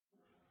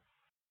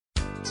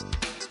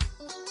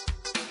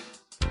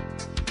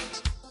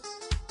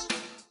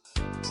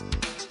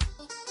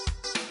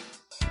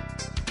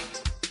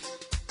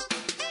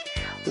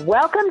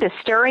Welcome to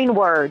Stirring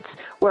Words,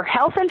 where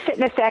health and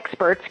fitness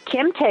experts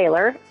Kim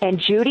Taylor and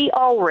Judy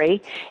Ulrey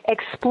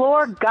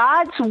explore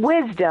God's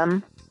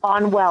wisdom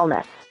on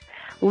wellness.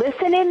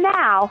 Listen in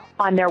now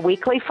on their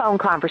weekly phone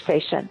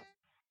conversation.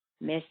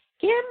 Miss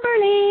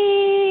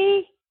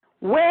Kimberly.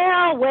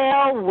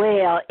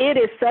 Well, it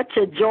is such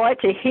a joy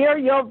to hear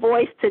your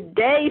voice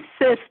today,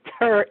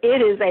 sister.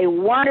 It is a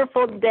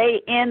wonderful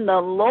day in the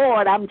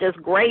Lord. I'm just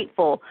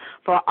grateful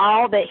for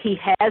all that He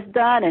has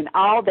done and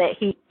all that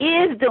He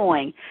is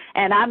doing.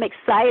 And I'm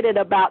excited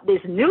about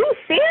this new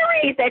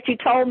series that you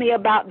told me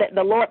about that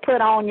the Lord put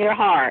on your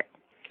heart.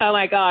 Oh,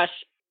 my gosh.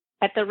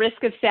 At the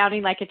risk of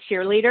sounding like a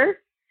cheerleader,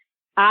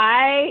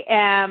 I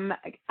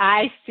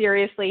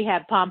seriously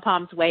have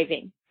pom-poms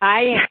waving.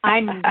 I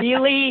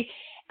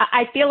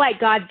feel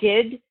like God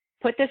did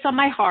put this on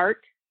my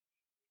heart,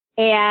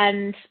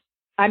 and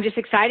I'm just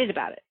excited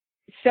about it.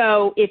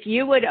 So if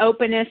you would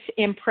open us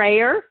in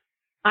prayer,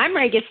 I'm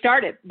ready to get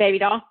started, baby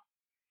doll.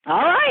 All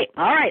right,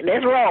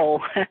 let's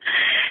roll.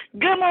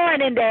 Good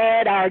morning,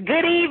 Dad, or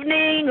good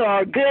evening,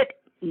 or good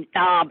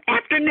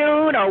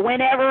afternoon, or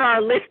whenever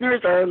our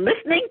listeners are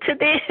listening to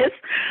this.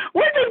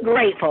 We're just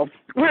grateful.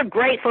 We're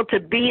grateful to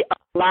be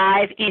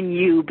alive in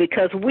you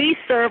because we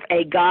serve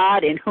a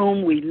God in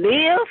whom we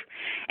live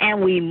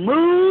and we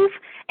move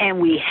and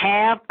we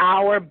have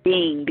our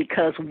being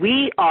because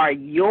we are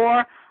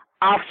your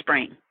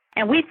offspring.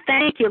 And we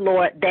thank you,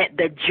 Lord, that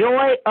the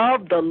joy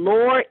of the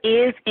Lord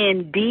is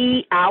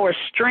indeed our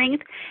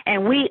strength,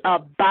 and we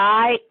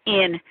abide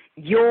in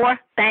your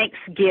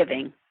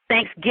thanksgiving.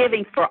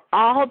 Thanksgiving for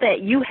all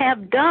that you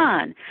have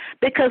done.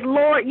 Because,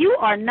 Lord, you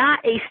are not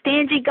a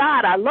stingy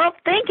God. I love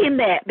thinking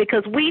that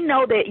because we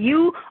know that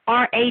you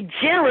are a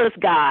generous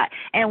God.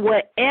 And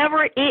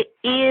whatever it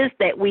is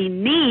that we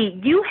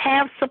need, you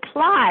have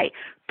supplied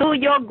through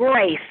your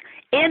grace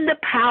in the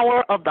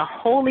power of the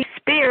Holy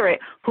Spirit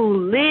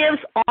who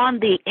lives on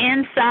the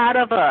inside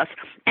of us.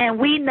 And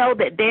we know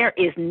that there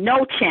is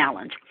no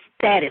challenge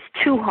that is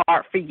too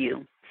hard for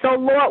you. So,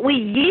 Lord, we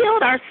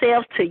yield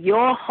ourselves to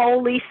your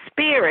Holy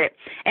Spirit,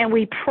 and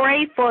we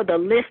pray for the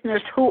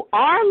listeners who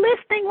are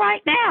listening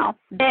right now,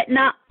 that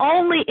not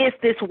only is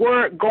this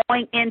word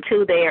going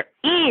into their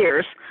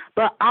ears,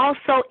 but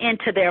also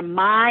into their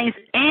minds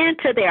and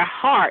to their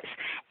hearts,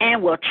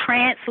 and will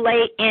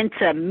translate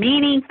into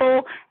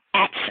meaningful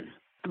action.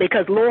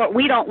 Because, Lord,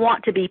 we don't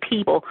want to be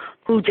people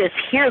who just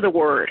hear the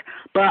word,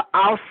 but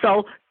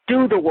also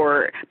do the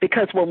word,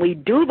 because when we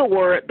do the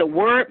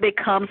word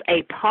becomes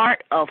a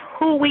part of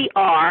who we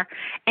are,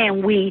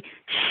 and we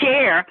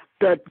share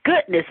the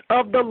goodness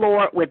of the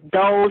Lord with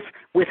those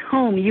with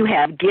whom you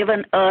have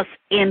given us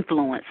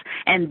influence,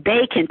 and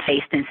they can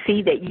taste and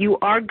see that you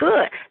are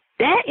good.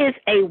 That is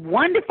a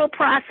wonderful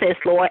process,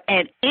 Lord,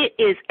 and it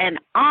is an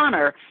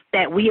honor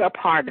that we are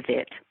part of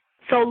it.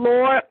 So,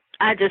 Lord,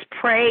 I just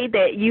pray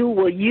that you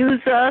will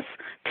use us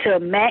to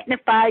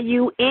magnify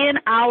you in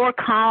our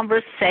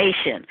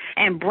conversation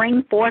and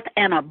bring forth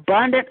an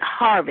abundant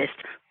harvest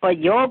for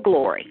your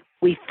glory.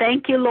 We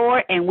thank you,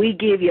 Lord, and we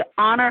give you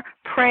honor,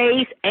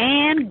 praise,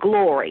 and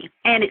glory.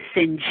 And it's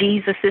in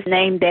Jesus'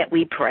 name that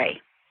we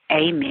pray.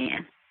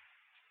 Amen.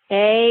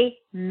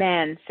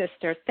 Amen,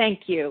 sister.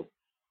 Thank you.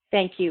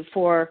 Thank you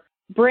for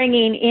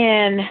bringing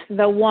in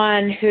the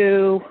one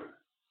who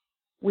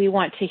we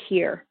want to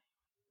hear.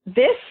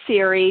 This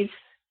series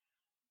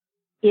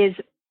is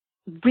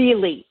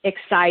really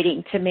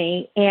exciting to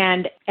me.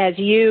 And as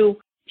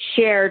you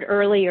shared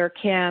earlier,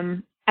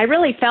 Kim, I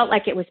really felt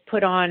like it was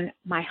put on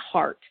my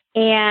heart.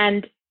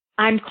 And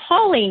I'm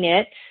calling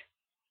it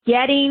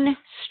Getting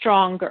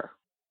Stronger,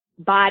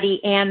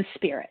 Body and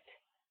Spirit.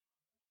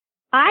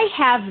 I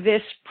have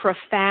this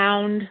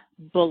profound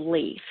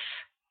belief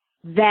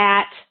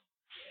that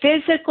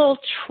physical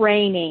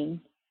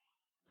training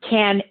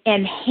can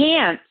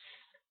enhance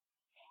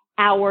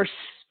our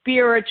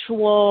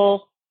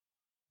spiritual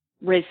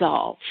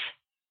resolve.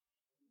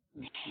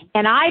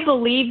 And I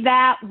believe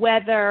that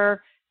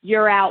whether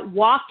you're out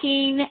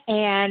walking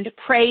and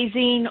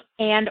praising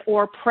and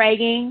or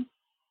praying,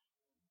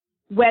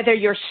 whether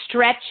you're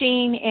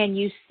stretching and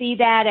you see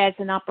that as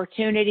an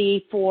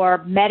opportunity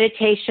for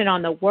meditation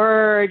on the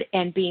word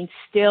and being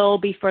still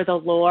before the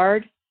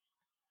Lord,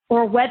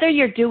 or whether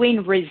you're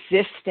doing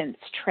resistance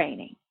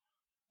training.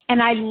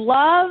 And I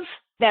love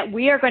that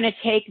we are going to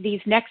take these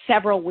next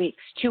several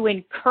weeks to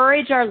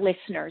encourage our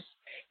listeners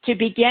to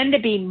begin to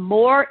be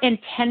more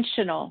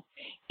intentional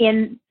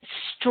in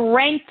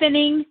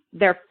strengthening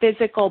their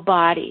physical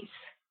bodies.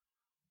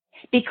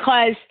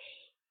 Because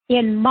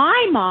in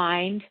my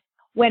mind,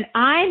 when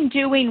I'm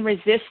doing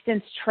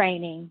resistance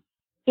training,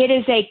 it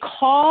is a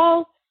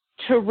call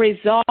to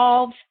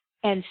resolve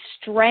and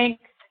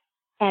strength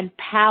and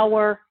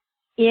power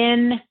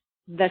in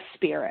the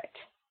Spirit.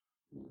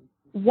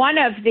 One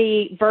of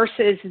the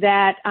verses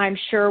that I'm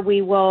sure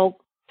we will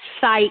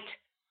cite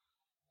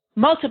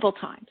multiple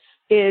times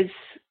is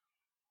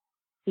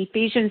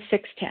Ephesians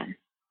 6:10.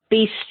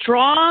 Be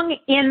strong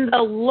in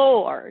the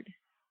Lord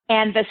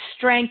and the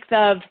strength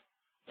of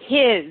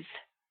His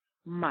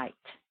might.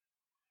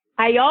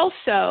 I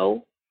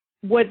also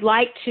would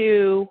like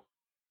to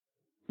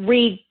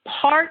read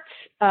parts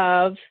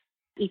of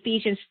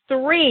Ephesians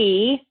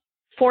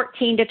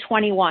 3:14 to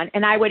 21.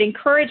 And I would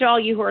encourage all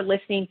you who are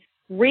listening,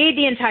 read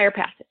the entire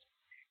passage.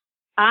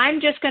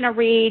 I'm just going to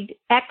read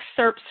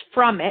excerpts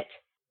from it,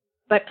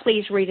 but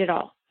please read it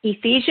all.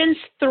 Ephesians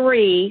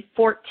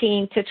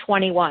 3:14 to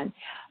 21.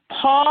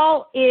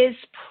 Paul is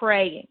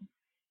praying.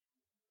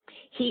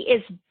 He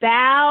is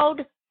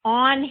bowed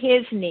on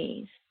his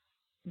knees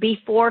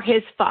before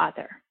his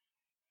Father,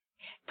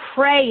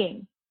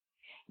 praying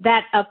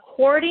that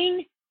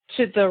according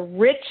to the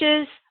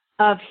riches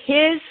of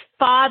his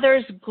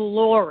Father's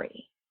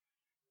glory,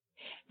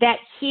 that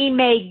he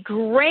may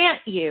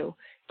grant you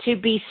to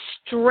be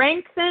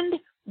strengthened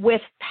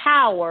with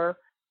power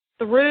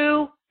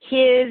through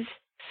his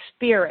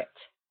Spirit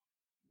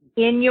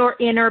in your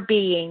inner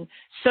being,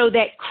 so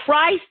that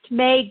Christ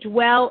may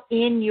dwell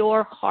in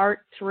your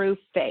heart through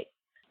faith.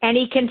 And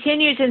he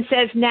continues and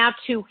says, now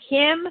to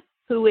him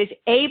who is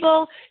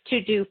able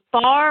to do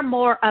far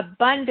more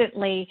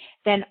abundantly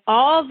than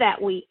all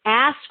that we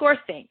ask or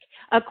think,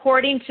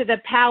 according to the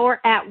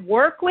power at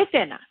work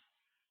within us,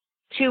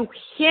 to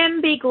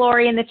him be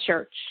glory in the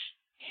church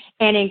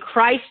and in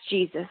Christ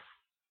Jesus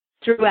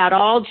throughout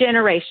all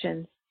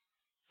generations,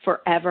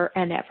 forever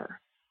and ever.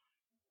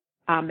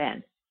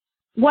 Amen.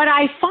 What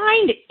I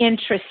find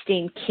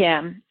interesting,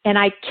 Kim, and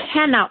I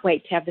cannot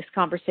wait to have this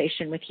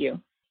conversation with you,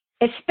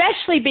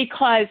 especially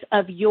because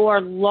of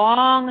your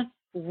long,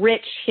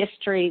 rich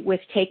history with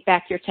Take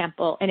Back Your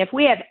Temple. And if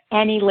we have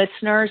any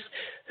listeners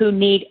who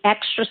need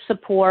extra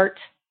support,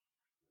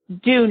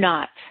 do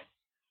not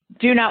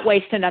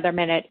waste another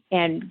minute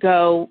and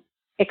go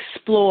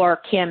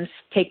explore Kim's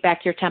Take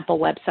Back Your Temple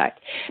website.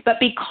 But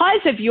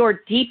because of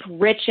your deep,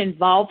 rich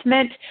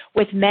involvement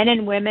with men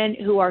and women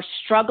who are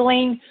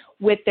struggling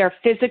with their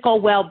physical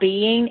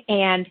well-being,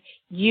 and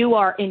you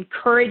are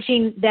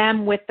encouraging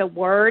them with the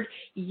word,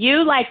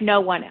 you, like no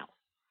one else,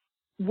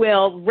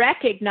 will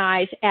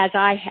recognize, as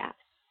I have,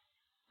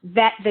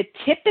 that the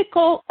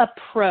typical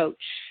approach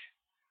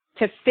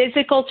to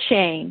physical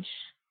change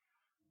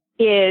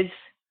is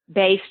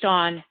based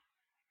on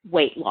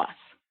weight loss.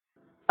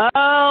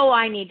 Oh,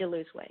 I need to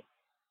lose weight.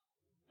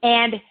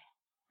 And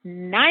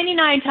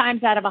 99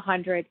 times out of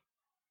 100,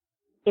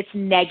 it's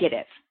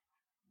negative.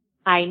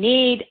 I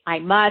need, I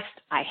must,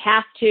 I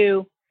have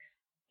to.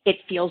 It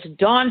feels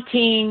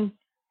daunting.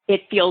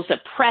 It feels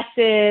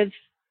oppressive.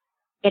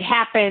 It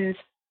happens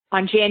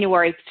on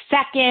January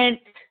 2nd.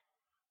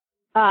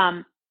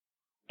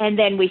 And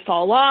then we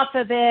fall off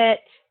of it.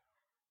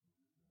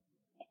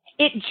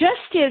 It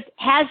just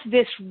has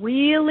this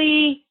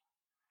really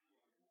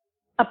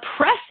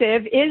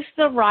oppressive is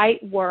the right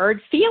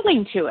word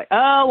feeling to it.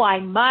 Oh, I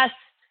must.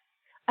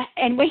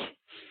 And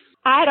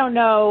I don't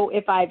know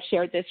if I've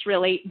shared this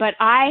really, but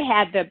I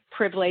had the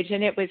privilege,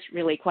 and it was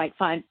really quite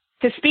fun,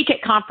 to speak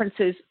at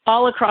conferences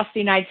all across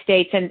the United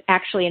States and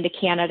actually into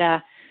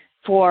Canada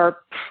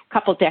for a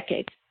couple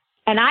decades.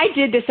 And I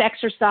did this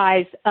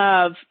exercise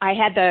of, I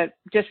had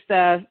just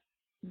the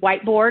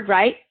whiteboard,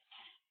 right?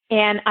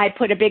 And I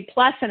put a big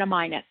plus and a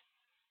minus.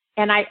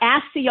 And I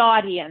asked the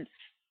audience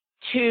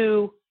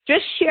to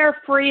just share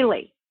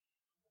freely.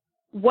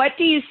 What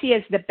do you see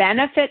as the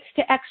benefits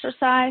to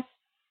exercise?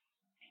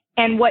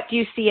 And what do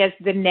you see as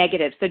the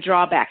negatives, the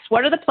drawbacks?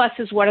 What are the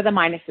pluses? What are the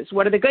minuses?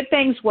 What are the good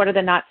things? What are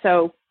the not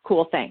so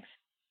cool things?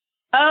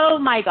 Oh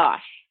my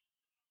gosh.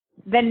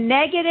 The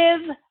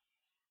negative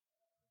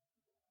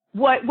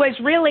was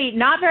really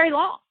not very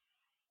long.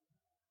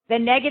 The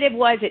negative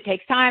was it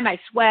takes time, I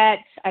sweat,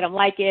 I don't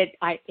like it,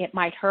 it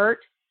might hurt.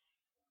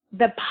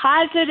 The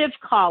positive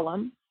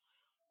column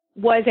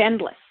was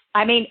endless.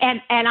 I mean,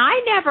 and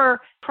I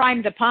never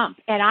primed the pump.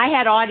 And I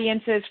had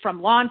audiences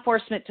from law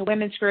enforcement to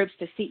women's groups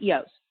to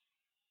CEOs.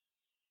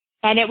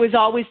 And it was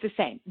always the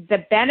same.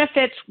 The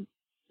benefits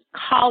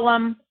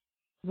column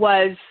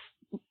was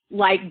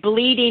like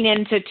bleeding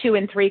into 2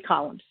 and 3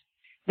 columns.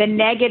 The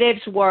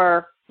negatives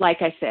were,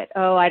 like I said,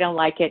 oh, I don't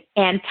like it,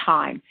 and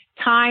time.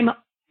 Time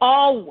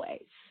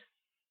always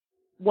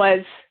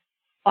was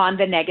on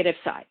the negative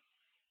side.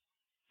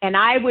 And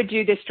I would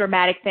do this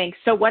dramatic thing.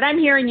 So what I'm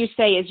hearing you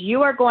say is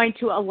you are going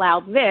to allow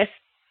this,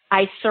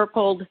 I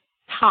circled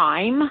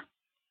time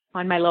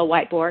on my little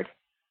whiteboard,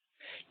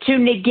 to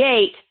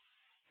negate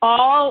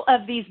all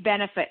of these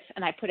benefits.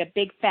 And I put a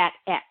big fat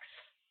X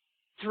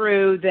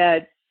through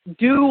the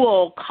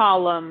dual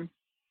column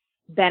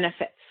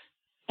benefits.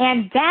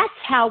 And that's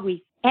how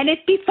and it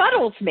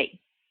befuddles me.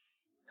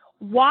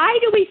 Why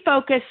do we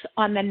focus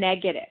on the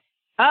negative?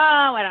 Oh,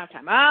 I don't have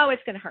time. Oh,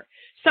 it's going to hurt.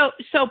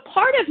 So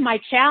part of my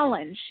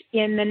challenge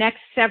in the next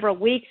several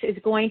weeks is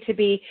going to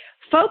be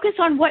focus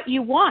on what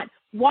you want.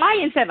 Why,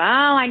 instead of, oh,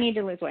 I need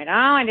to lose weight.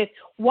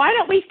 Why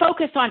don't we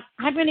focus on,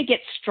 I'm going to get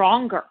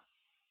stronger?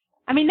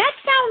 I mean, that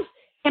sounds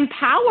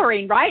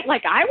empowering, right?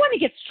 Like, I want to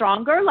get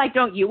stronger. Like,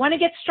 don't you want to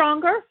get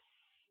stronger?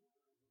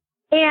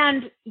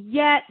 And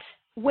yet,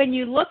 when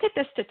you look at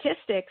the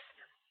statistics,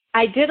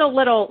 I did a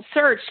little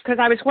search because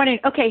I was wondering,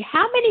 okay,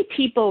 how many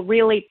people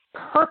really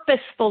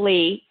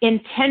purposefully,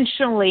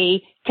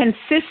 intentionally,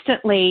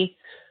 consistently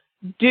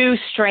do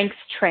strength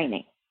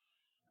training?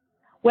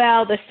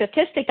 Well, the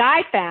statistic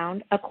I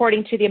found,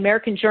 according to the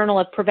American Journal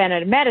of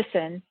Preventive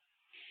Medicine,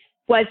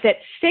 was that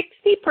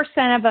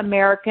 60% of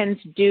Americans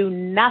do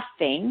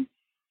nothing.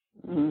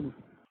 Mm.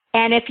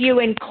 And if you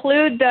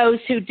include those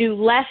who do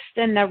less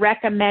than the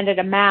recommended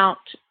amount,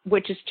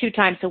 which is 2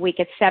 times a week,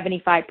 it's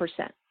 75%.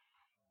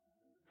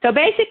 So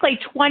basically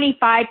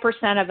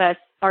 25% of us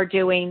are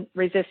doing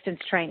resistance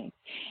training.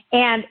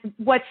 And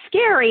what's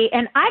scary,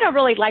 and I don't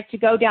really like to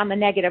go down the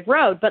negative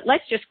road, but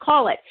let's just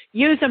call it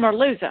use them or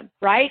lose them,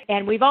 right?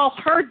 And we've all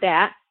heard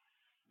that.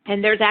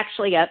 And there's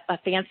actually a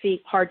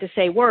fancy, hard to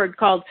say word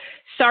called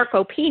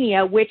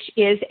sarcopenia, which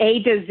is a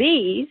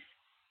disease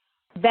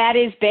that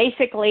is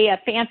basically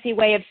a fancy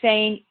way of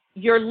saying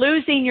you're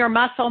losing your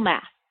muscle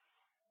mass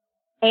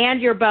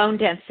and your bone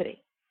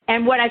density.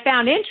 And what I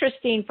found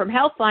interesting from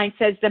Healthline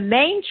says the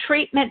main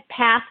treatment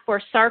path for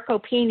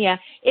sarcopenia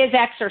is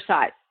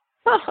exercise.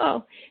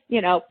 Oh,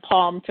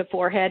 palm to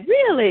forehead.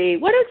 Really?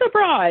 What a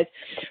surprise.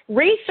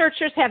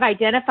 Researchers have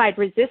identified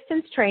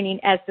resistance training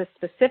as the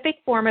specific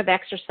form of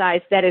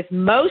exercise that is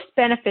most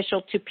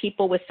beneficial to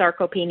people with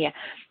sarcopenia.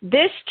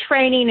 This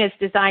training is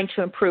designed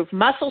to improve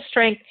muscle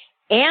strength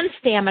and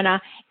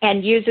stamina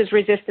and uses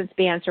resistance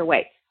bands or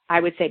weights. I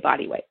would say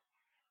body weight.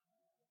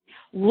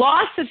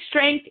 Loss of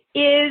strength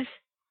is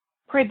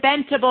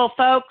preventable,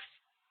 folks.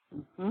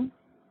 Mm-hmm.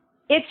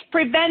 It's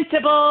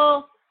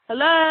preventable.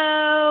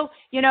 Hello.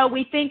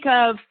 We think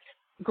of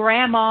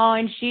grandma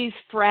and she's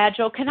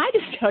fragile. Can I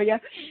just tell you,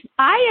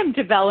 I am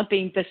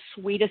developing the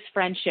sweetest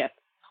friendship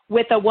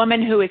with a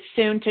woman who is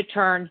soon to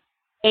turn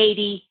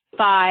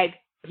 85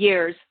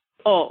 years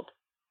old.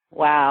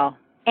 Wow.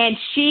 And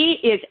she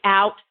is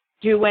out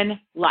doing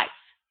life.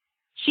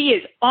 She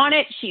is on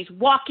it. She's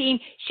walking.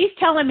 She's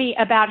telling me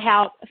about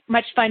how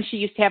much fun she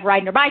used to have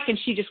riding her bike, and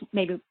she just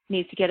maybe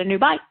needs to get a new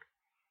bike.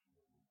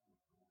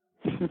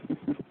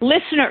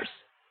 Listeners,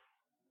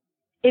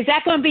 is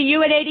that going to be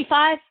you at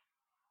 85?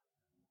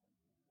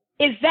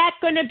 Is that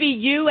going to be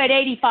you at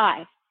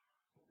 85?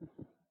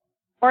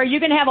 Or are you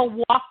going to have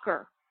a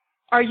walker?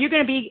 Are you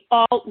going to be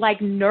all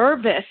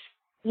nervous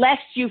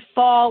lest you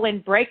fall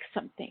and break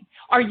something?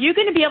 Are you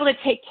going to be able to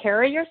take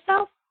care of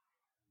yourself?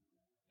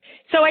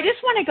 So I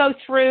just want to go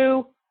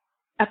through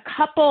a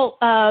couple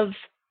of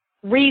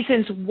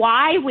reasons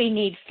why we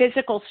need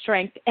physical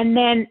strength. And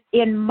then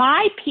in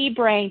my pea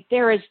brain,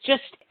 there is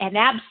just an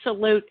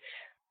absolute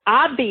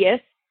obvious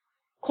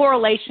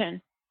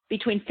correlation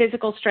between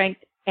physical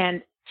strength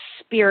and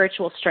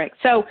spiritual strength.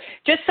 So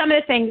just some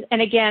of the things,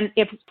 and again,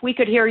 if we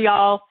could hear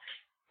y'all,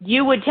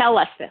 you would tell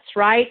us this,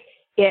 right?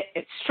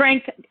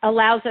 Strength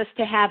allows us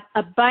to have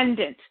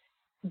abundant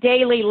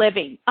daily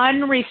living,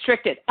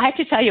 unrestricted. I have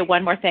to tell you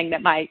one more thing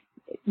that my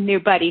new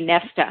buddy,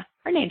 Nesta,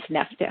 her name's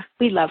Nesta,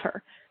 we love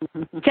her,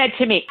 said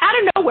to me out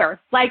of nowhere,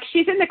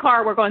 she's in the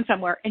car, we're going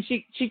somewhere, and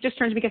she just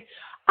turns to me and goes,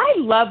 I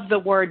love the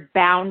word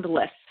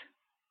boundless.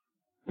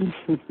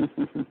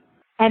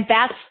 And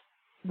that's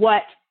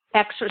what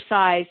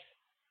exercise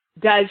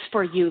does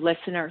for you,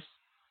 listeners.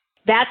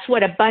 That's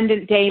what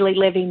abundant daily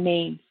living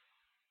means.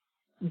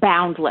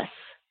 Boundless,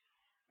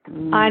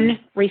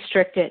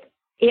 unrestricted.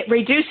 It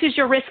reduces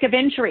your risk of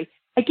injury.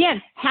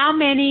 Again, how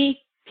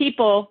many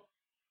people,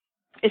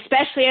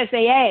 especially as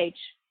they age,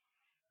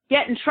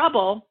 get in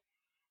trouble,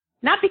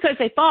 not because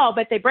they fall,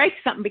 but they break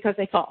something because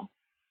they fall?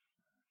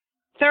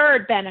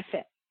 Third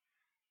benefit,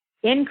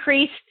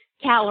 increased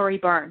calorie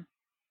burn.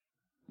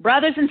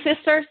 Brothers and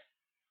sisters,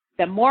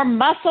 the more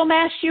muscle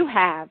mass you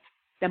have,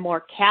 the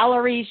more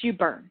calories you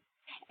burn.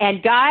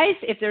 And guys,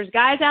 if there's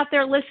guys out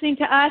there listening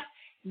to us,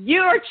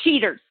 you're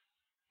cheaters.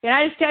 Can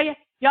I just tell you,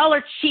 y'all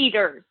are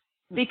cheaters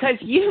because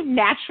you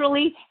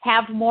naturally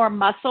have more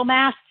muscle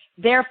mass.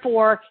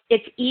 Therefore,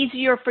 it's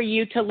easier for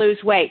you to lose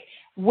weight.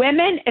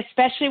 Women,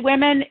 especially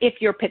women,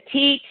 if you're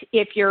petite,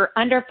 if you're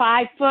under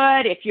 5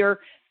 foot, if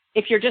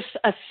you're just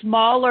a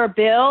smaller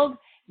build,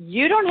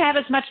 you don't have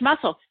as much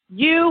muscle.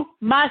 You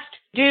must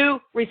do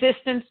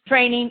resistance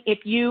training if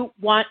you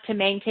want to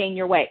maintain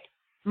your weight.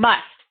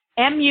 Must.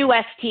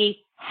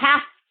 M-U-S-T,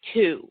 have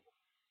to.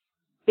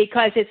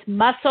 Because it's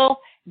muscle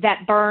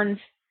that burns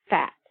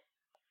fat.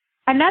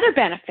 Another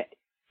benefit,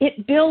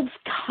 it builds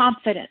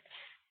confidence.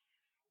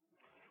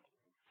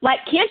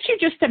 Can't you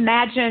just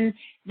imagine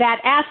that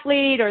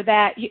athlete or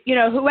that,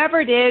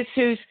 whoever it is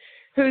who's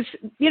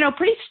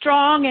pretty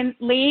strong and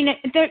lean,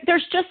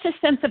 there's just a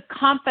sense of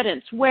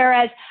confidence.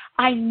 Whereas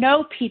I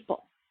know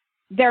people,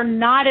 they're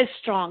not as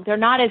strong. They're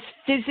not as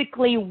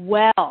physically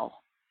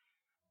well.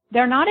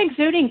 They're not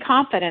exuding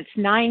confidence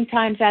 9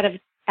 times out of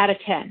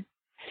 10.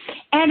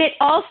 And it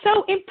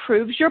also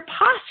improves your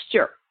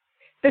posture.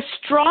 The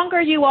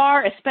stronger you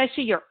are,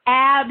 especially your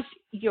abs,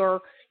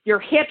 your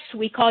hips,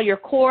 we call your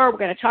core. We're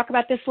going to talk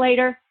about this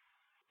later.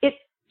 It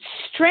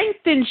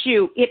strengthens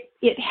you.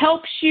 It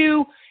helps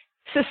you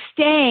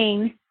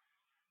sustain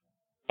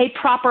a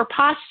proper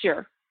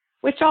posture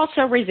which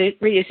also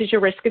reduces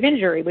your risk of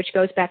injury, which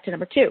goes back to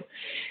number 2.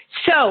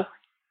 So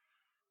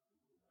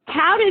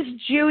how does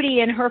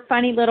Judy in her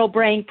funny little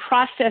brain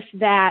process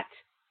that,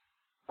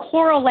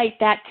 correlate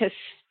that to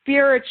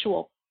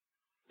spiritual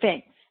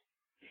things?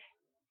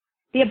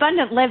 The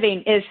abundant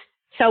living is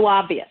so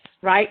obvious,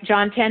 right?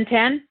 John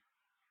 10:10.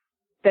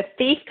 The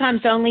thief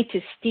comes only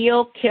to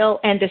steal, kill,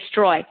 and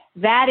destroy.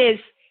 That is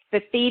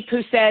the thief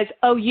who says,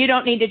 oh, you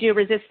don't need to do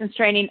resistance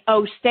training.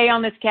 Oh, stay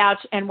on this couch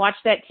and watch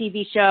that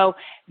TV show.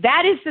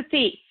 That is the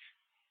thief.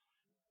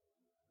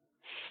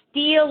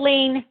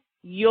 Stealing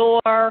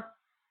your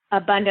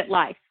abundant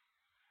life.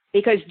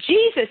 Because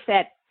Jesus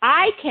said,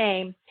 I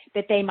came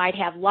that they might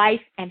have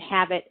life and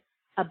have it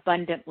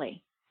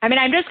abundantly. I mean,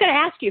 I'm just going to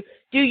ask you,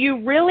 do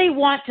you really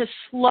want to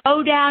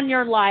slow down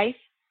your life,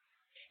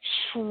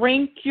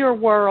 shrink your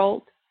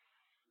world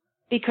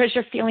because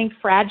you're feeling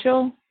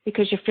fragile,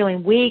 because you're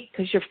feeling weak,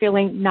 because you're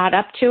feeling not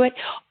up to it?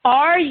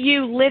 Are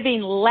you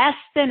living less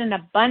than an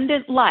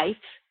abundant life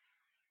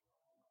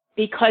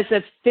because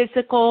of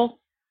physical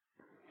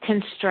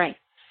constraints?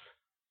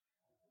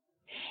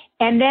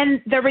 And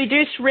then the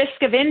reduced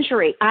risk of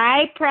injury.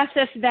 I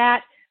process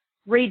that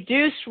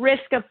reduced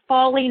risk of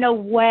falling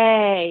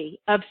away,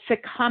 of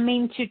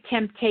succumbing to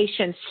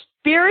temptation.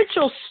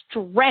 Spiritual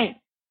strength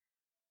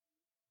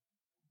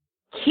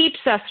keeps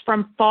us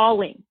from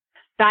falling.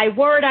 Thy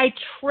word I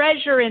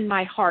treasure in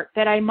my heart,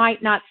 that I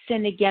might not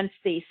sin against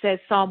thee, says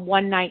Psalm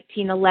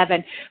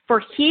 119:11.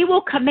 For he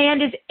will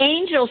command his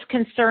angels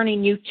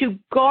concerning you to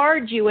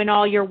guard you in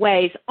all your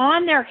ways.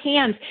 On their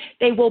hands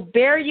they will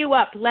bear you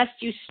up, lest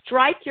you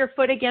strike your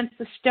foot against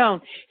the stone.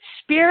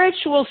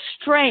 Spiritual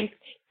strength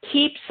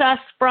keeps us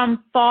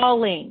from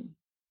falling.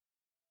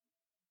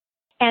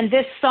 And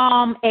this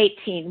Psalm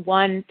 18,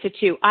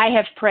 1-2, I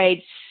have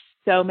prayed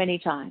so many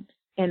times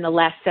in the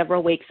last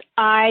several weeks.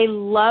 I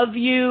love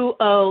you,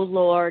 O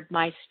Lord,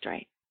 my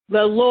strength.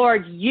 The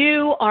Lord,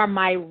 you are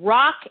my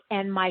rock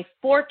and my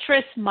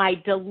fortress, my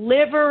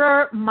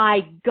deliverer, my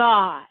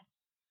God,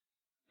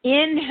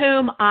 in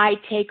whom I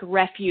take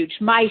refuge,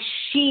 my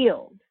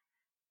shield,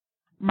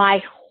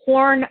 my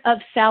horn of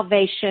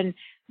salvation,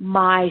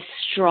 my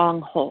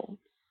stronghold.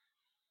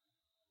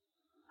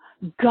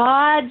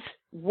 God's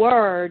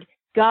word,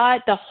 God,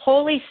 the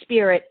Holy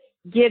Spirit,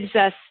 gives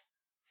us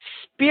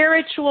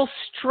spiritual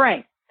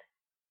strength,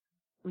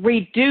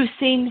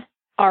 reducing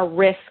our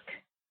risk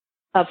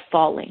of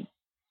falling.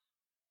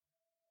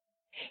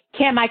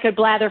 Kim, I could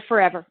blather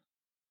forever.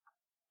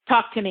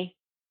 Talk to me.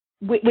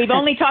 We've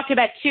only talked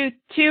about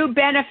two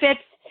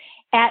benefits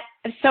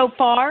so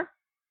far: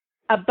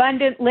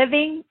 abundant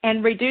living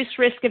and reduced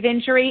risk of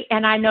injury,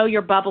 and I know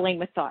you're bubbling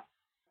with thought.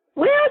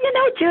 Well,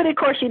 Judy, of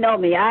course you know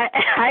me. I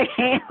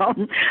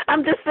am.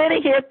 I'm just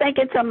sitting here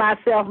thinking to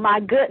myself, my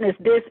goodness,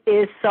 this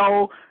is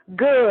so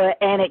good.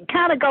 And it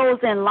kind of goes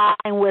in line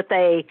with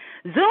a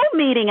Zoom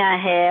meeting I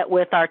had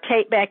with our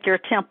Take Back Your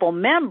Temple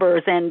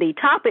members, and the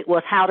topic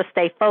was how to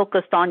stay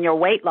focused on your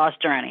weight loss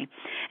journey.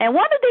 And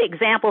one of the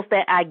examples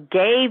that I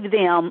gave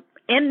them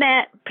in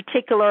that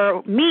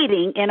particular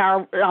meeting in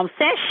our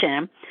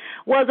session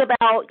was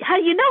about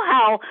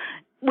how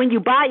when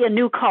you buy a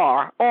new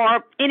car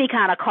or any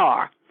kind of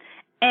car,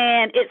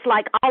 and it's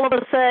like all of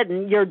a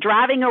sudden you're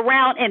driving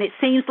around and it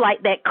seems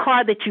like that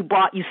car that you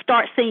bought, you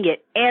start seeing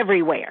it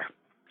everywhere.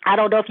 I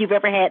don't know if you've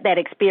ever had that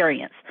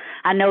experience.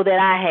 I know that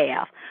I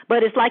have.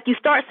 But it's like you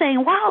start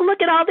saying, wow,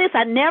 look at all this.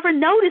 I never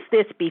noticed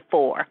this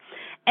before.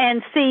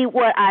 And see,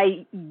 what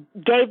I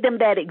gave them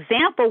that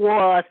example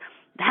was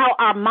how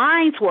our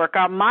minds work.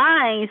 Our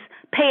minds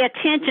pay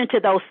attention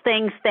to those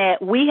things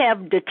that we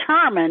have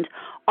determined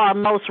are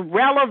most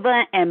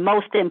relevant and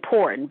most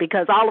important,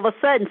 because all of a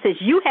sudden, since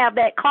you have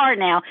that car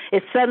now,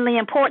 it's suddenly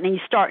important and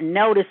you start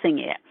noticing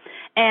it.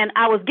 And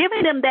I was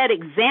giving them that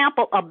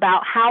example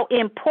about how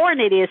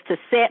important it is to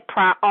set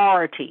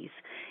priorities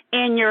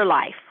in your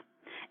life.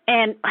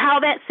 And how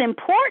that's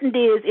important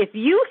is if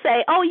you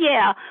say, oh,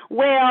 yeah,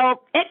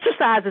 well,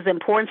 exercise is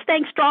important,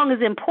 staying strong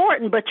is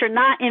important, but you're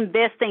not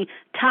investing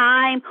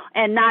time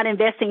and not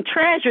investing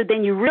treasure,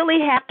 then you really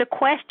have to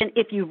question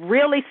if you've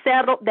really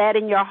settled that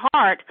in your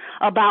heart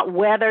about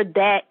whether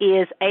that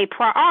is a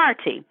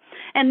priority.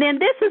 And then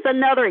this is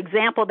another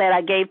example that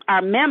I gave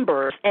our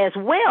members as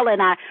well,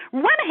 and I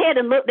went ahead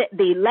and looked at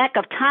the lack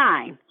of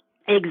time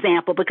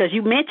example, because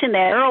you mentioned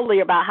that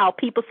earlier about how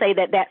people say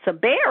that that's a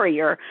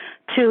barrier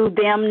to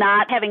them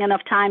not having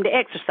enough time to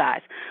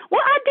exercise.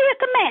 Well, I did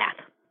the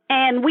math,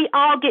 and we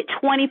all get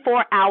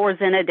 24 hours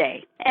in a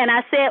day. And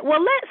I said, well,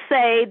 let's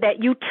say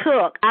that you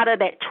took out of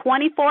that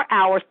 24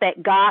 hours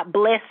that God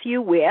bless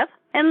you with,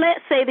 and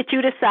let's say that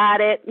you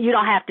decided you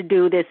don't have to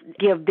do this,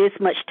 give this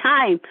much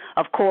time,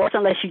 of course,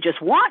 unless you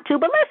just want to,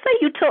 but let's say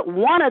you took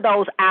one of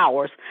those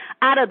hours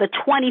out of the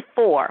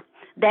 24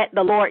 that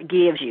the Lord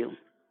gives you.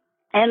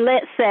 And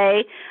let's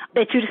say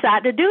that you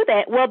decide to do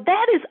that. Well,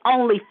 that is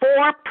only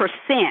 4%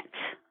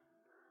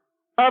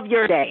 of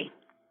your day.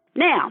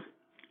 Now,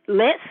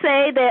 let's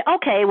say that,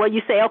 okay,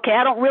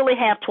 I don't really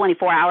have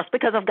 24 hours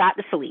because I've got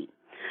to sleep.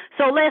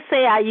 So let's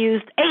say I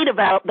used 8 of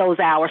those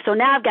hours. So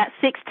now I've got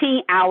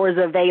 16 hours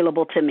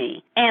available to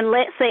me. And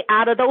let's say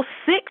out of those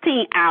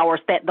 16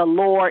 hours that the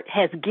Lord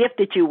has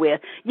gifted you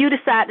with, you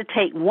decide to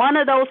take one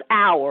of those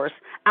hours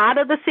out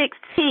of the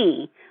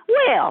 16.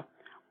 Well,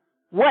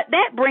 what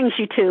that brings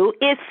you to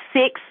is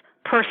 6%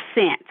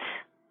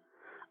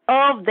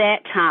 of that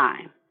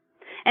time.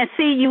 And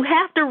see, you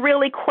have to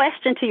really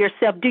question to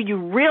yourself, do you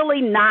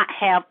really not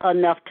have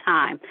enough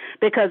time?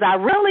 Because I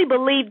really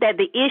believe that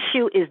the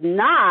issue is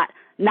not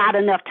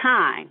enough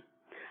time.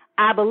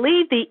 I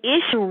believe the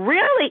issue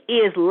really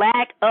is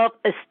lack of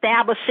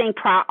establishing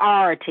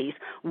priorities.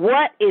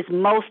 What is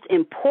most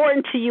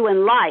important to you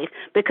in life?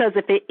 Because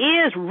if it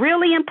is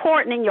really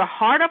important in your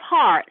heart of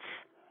hearts,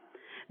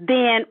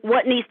 then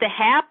what needs to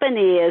happen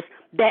is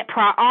that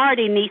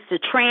priority needs to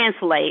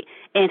translate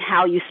in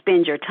how you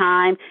spend your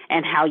time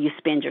and how you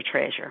spend your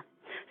treasure.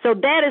 So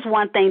that is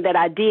one thing that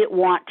I did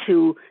want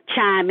to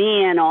chime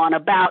in on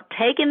about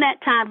taking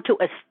that time to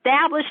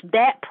establish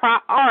that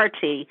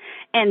priority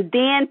and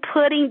then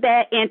putting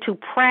that into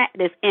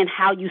practice in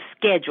how you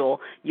schedule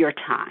your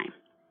time.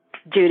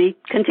 Judy,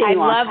 continue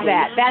on. I love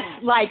that.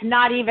 That's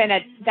not even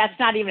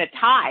a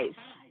tithe.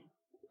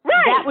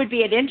 Right. That would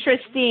be an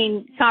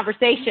interesting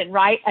conversation,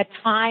 right? A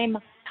time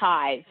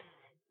tithe.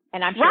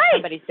 And I'm sure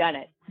somebody's done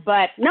it.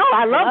 But no,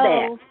 I love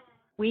that.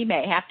 We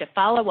may have to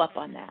follow up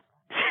on that.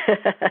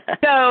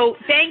 So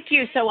thank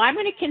you. So I'm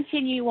going to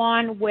continue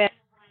on with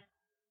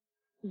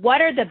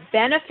what are the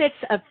benefits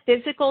of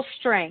physical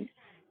strength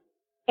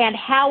and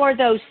how are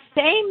those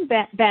same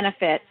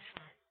benefits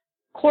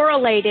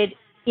correlated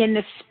in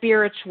the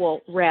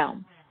spiritual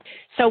realm.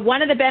 So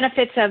one of the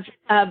benefits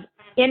of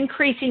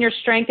increasing your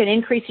strength and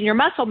increasing your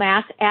muscle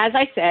mass, as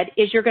I said,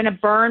 is you're going to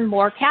burn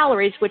more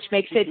calories, which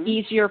makes it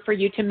easier for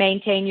you to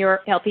maintain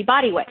your healthy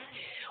body weight.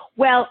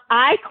 Well,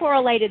 I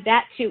correlated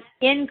that to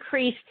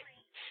increased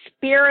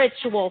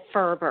spiritual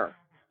fervor.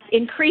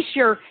 Increase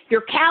your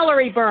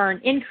calorie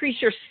burn,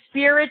 increase your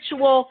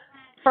spiritual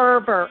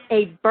fervor,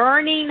 a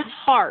burning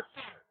heart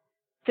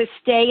to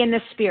stay in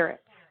the Spirit.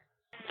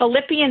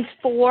 Philippians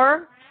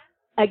 4,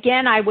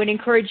 again, I would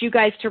encourage you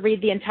guys to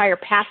read the entire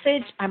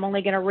passage. I'm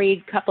only going to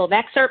read a couple of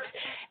excerpts.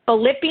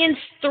 Philippians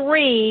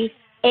 3,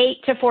 8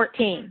 to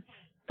 14.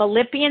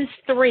 Philippians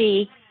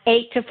 3,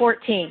 8 to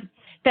 14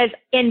 says,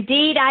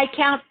 "Indeed, I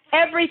count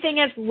everything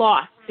as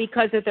lost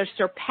because of the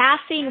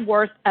surpassing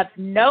worth of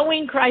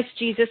knowing Christ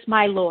Jesus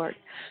my Lord.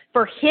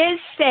 For his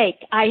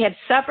sake I have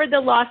suffered the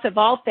loss of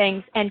all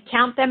things and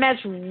count them as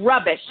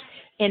rubbish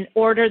in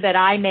order that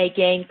I may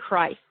gain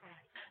Christ."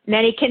 And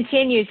then he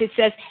continues, it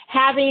says,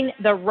 "Having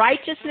the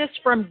righteousness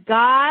from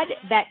God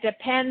that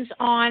depends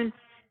on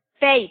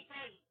faith,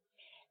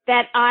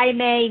 that I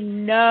may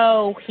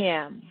know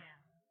him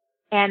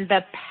and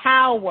the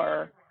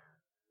power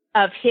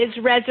of his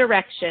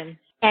resurrection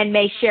and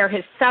may share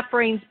his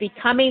sufferings,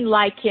 becoming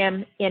like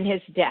him in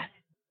his death.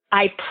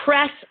 I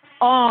press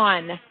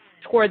on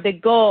toward the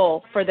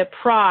goal for the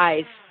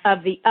prize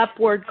of the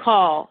upward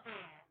call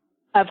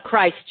of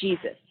Christ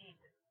Jesus."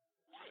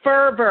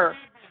 Fervor,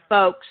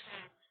 folks.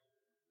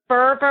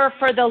 Fervor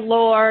for the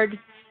Lord.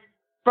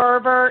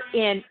 Fervor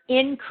in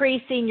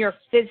increasing your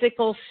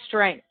physical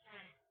strength.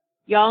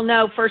 Y'all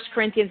know 1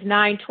 Corinthians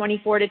 9,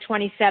 24 to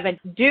 27.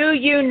 "Do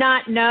you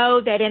not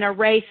know that in a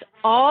race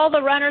all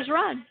the runners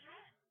run,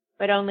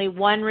 but only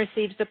one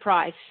receives the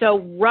prize? So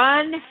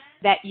run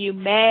that you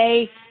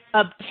may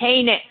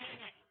obtain it."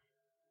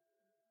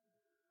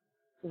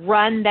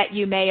 Run that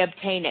you may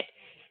obtain it.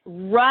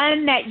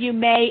 Run that you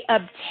may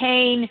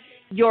obtain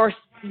your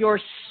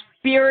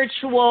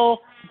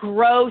spiritual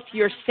growth,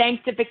 your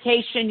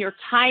sanctification, your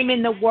time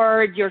in the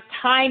Word, your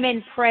time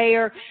in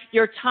prayer,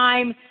 your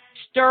time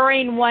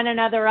stirring one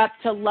another up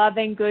to love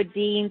and good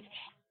deeds,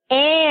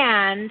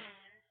 and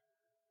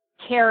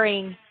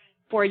caring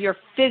for your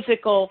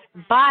physical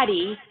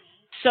body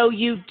so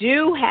you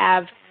do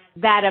have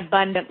that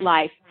abundant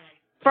life.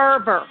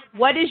 Fervor.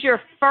 What is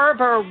your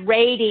fervor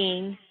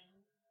rating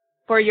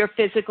for your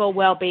physical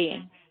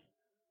well-being?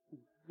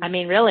 I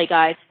mean, really,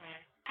 guys,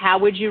 how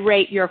would you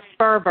rate your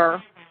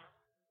fervor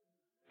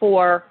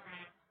for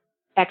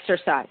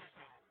exercise?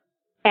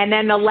 And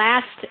then the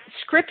last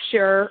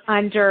scripture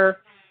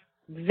under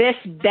this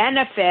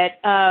benefit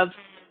of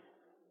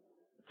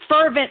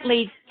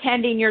fervently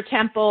tending your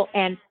temple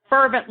and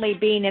fervently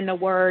being in the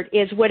Word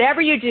is,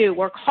 "Whatever you do,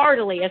 work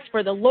heartily as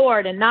for the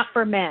Lord and not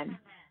for men."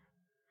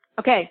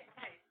 Okay,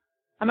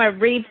 I'm going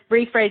to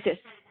rephrase this.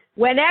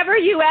 Whenever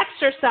you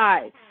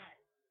exercise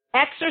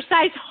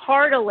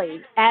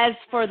heartily as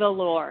for the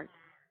Lord.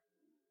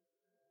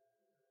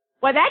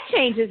 Well, that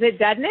changes it,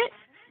 doesn't it?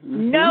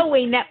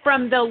 Knowing that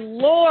from the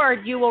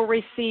Lord you will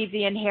receive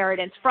the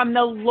inheritance. From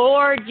the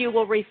Lord you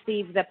will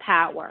receive the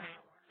power.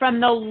 From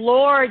the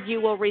Lord you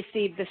will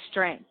receive the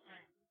strength.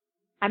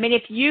 I mean,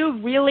 if you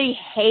really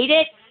hate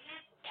it,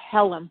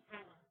 tell him.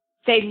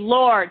 Say,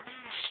 "Lord,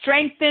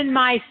 strengthen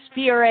my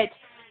spirit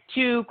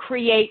to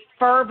create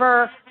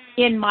fervor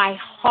in my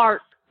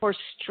heart for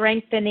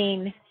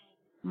strengthening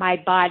my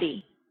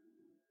body."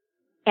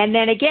 And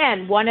then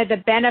again, one of the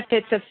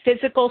benefits of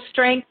physical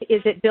strength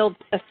is it builds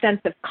a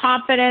sense of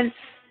confidence.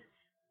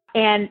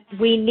 And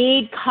we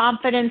need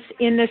confidence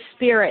in the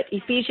Spirit.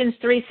 Ephesians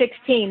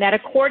 3:16, that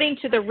according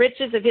to the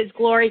riches of his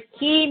glory,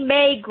 he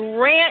may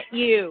grant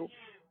you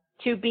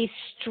to be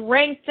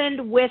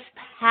strengthened with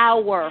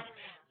power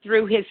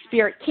through his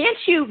Spirit. Can't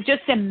you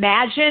just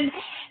imagine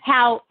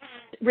how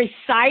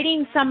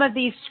reciting some of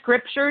these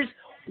scriptures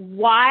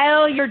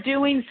while you're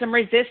doing some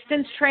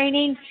resistance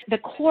training, the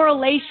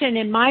correlation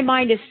in my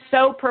mind is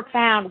so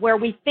profound, where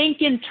we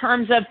think in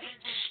terms of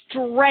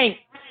strength,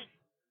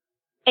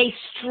 a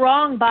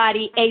strong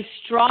body, a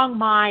strong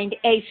mind,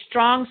 a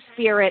strong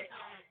spirit,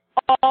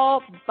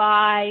 all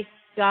by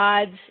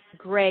God's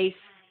grace,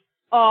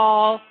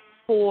 all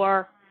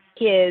for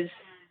his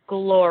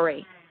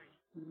glory.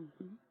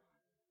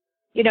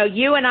 You know,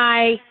 you and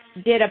I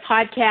did a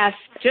podcast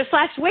just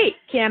last week,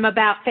 Kim,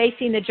 about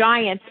facing the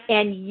giants,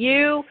 and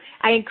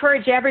I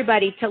encourage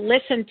everybody to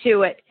listen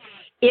to it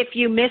if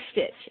you missed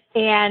it.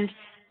 And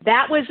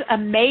that was a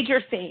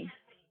major theme.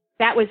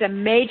 That was a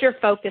major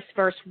focus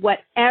verse.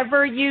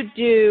 Whatever you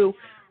do,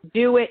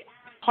 do it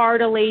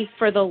heartily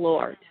for the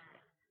Lord.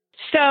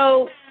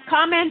 So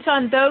comments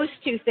on those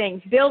two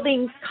things,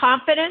 building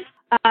confidence,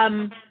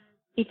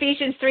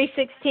 Ephesians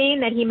 3:16,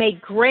 that he may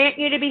grant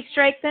you to be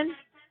strengthened.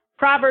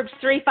 Proverbs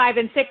 3:5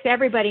 and 6,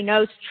 everybody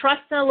knows,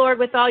 trust in the Lord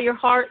with all your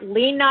heart,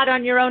 lean not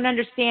on your own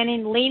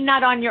understanding, lean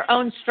not on your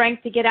own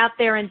strength to get out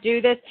there and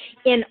do this.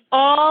 In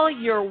all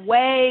your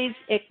ways,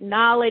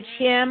 acknowledge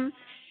him,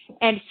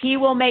 and he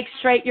will make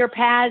straight your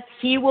paths.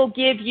 He will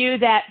give you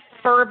that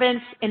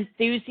fervent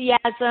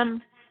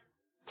enthusiasm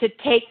to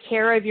take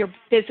care of your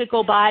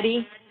physical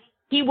body.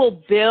 He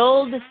will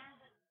build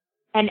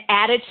an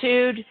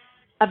attitude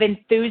of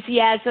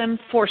enthusiasm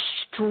for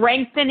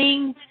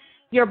strengthening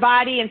your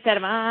body instead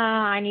of,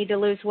 I need to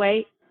lose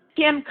weight.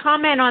 Kim,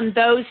 comment on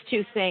those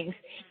two things,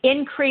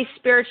 increase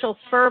spiritual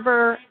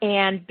fervor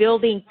and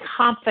building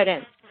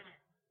confidence.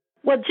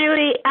 Well,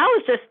 Judy, I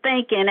was just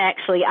thinking,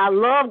 actually, I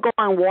love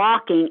going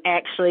walking,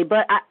 actually,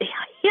 but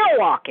hill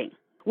walking,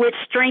 which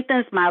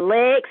strengthens my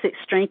legs, it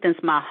strengthens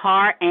my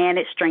heart, and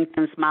it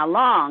strengthens my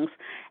lungs.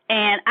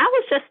 And I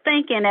was just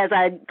thinking as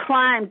I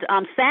climbed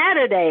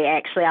Saturday,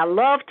 actually, I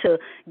love to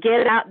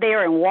get out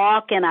there and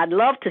walk, and I'd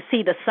love to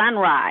see the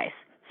sunrise.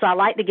 So I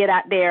like to get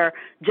out there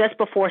just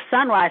before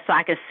sunrise so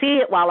I can see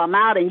it while I'm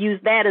out and use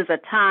that as a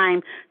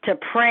time to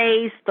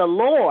praise the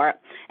Lord.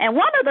 And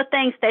one of the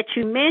things that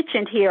you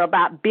mentioned here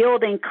about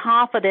building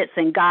confidence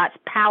in God's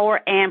power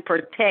and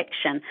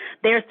protection,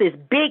 there's this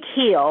big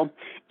hill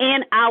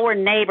in our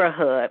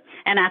neighborhood.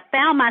 And I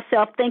found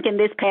myself thinking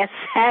this past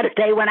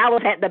Saturday when I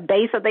was at the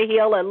base of the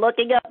hill and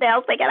looking up there, I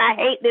was thinking, I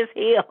hate this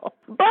hill.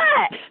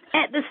 But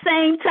at the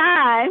same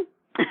time,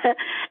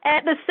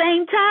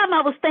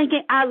 I was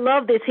thinking, I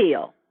love this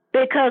hill.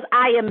 Because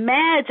I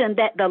imagine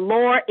that the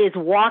Lord is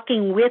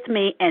walking with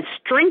me and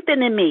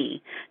strengthening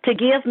me to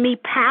give me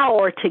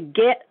power to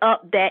get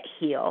up that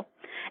hill.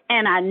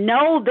 And I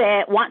know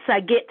that once I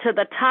get to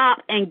the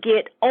top and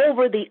get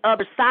over the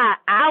other side,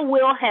 I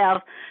will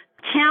have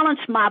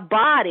challenged my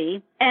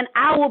body and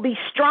I will be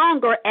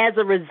stronger as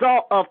a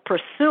result of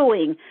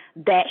pursuing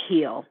that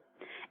hill.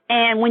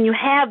 And when you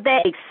have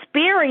that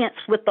experience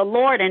with the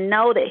Lord and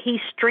know that he's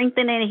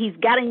strengthening and he's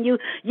guiding you,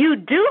 you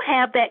do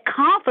have that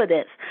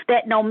confidence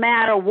that no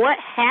matter what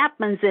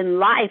happens in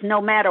life, no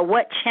matter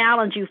what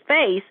challenge you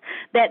face,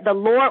 that the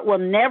Lord will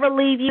never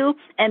leave you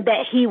and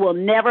that he will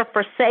never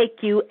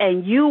forsake you,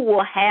 and you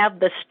will have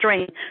the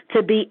strength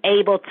to be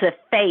able to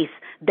face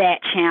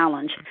that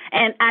challenge.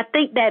 And I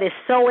think that is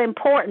so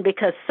important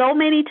because so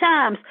many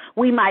times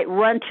we might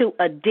run to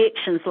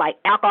addictions like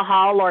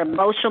alcohol or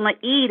emotional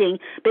eating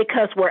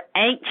because we're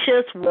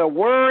anxious, we're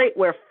worried,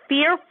 we're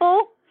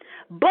fearful.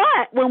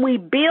 But when we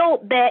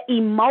build that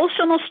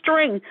emotional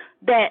strength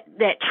that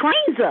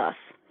trains us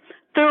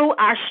through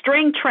our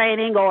strength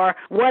training or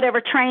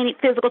whatever training,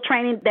 physical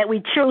training that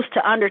we choose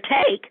to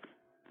undertake,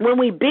 when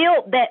we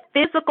build that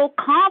physical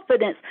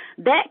confidence,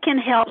 that can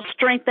help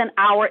strengthen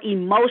our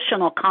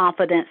emotional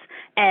confidence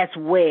as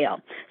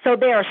well. So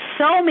there are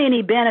so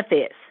many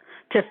benefits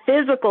to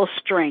physical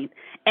strength,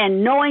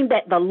 and knowing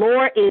that the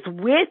Lord is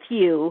with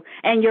you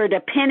and you're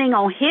depending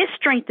on his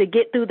strength to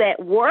get through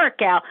that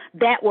workout,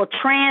 that will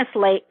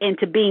translate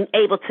into being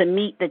able to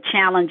meet the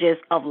challenges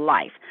of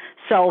life.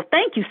 So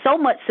thank you so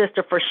much,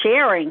 sister, for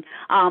sharing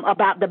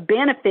about the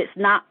benefits,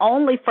 not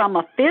only from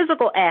a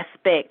physical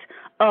aspect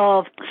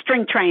of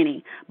strength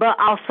training, but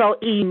also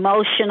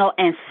emotional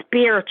and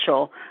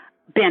spiritual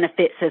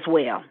benefits as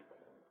well.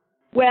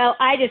 Well,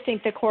 I just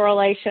think the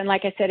correlation,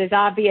 like I said, is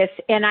obvious.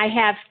 And I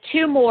have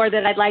two more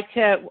that I'd like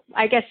to,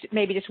 I guess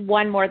maybe just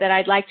one more that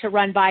I'd like to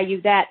run by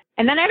you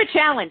and then I have a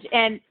challenge.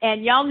 And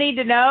y'all need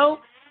to know,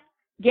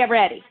 get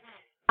ready.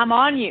 I'm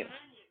on you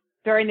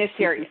during this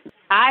series.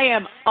 I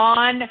am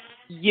on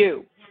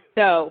you.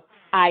 So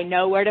I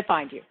know where to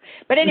find you.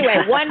 But anyway,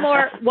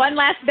 one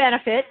last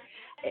benefit.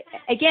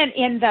 Again,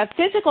 in the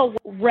physical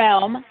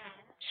realm,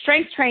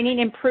 strength training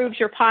improves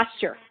your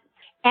posture.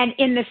 And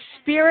in the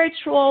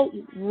spiritual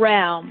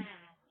realm,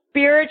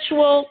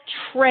 spiritual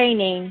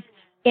training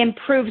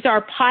improves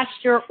our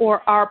posture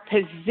or our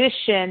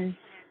position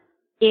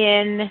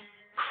in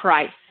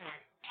Christ.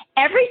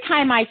 Every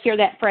time I hear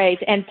that phrase,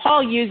 and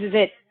Paul uses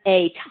it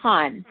a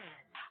ton,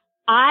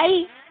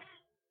 I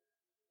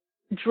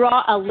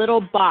draw a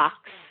little box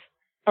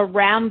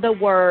around the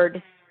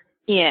word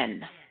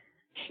in,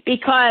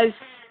 because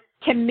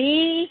to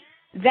me,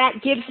 that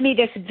gives me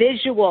this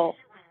visual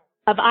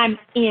of I'm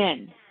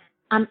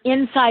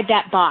inside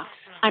that box.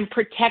 I'm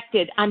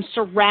protected. I'm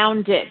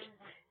surrounded.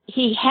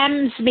 He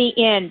hems me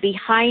in,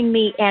 behind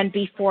me and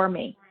before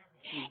me.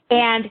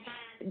 And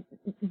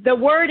the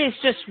word is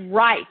just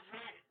rife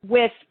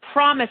with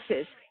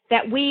promises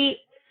that we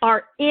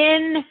are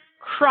in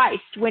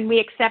Christ when we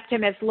accept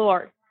him as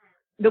Lord.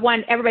 The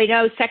one everybody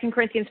knows, 2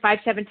 Corinthians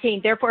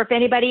 5:17. Therefore, if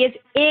anybody is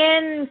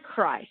in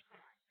Christ,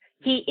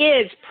 he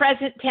is,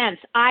 present tense,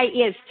 I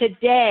is,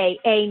 today,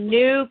 a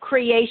new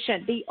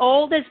creation. The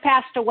old has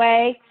passed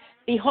away.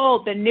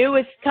 Behold, the new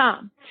has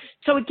come.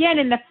 So again,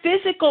 in the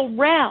physical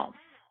realm,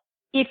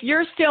 if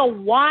you're still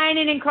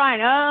whining and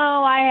crying,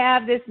 oh, I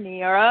have this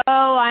knee, or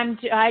oh,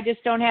 I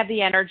just don't have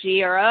the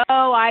energy, or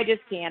oh, I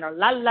just can't, or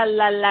la la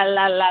la la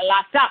la la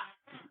la, stop.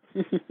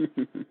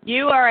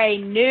 You are a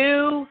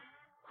new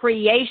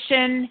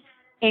creation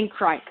in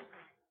Christ,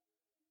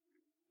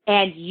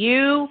 and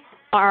you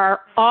are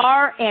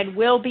and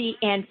will be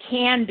and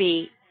can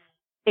be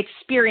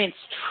experience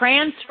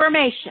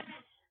transformation,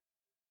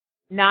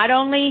 not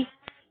only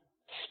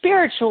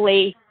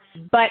spiritually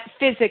but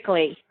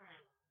physically,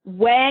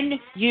 when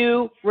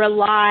you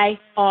rely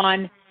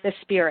on the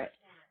Spirit.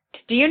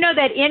 Do you know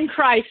that in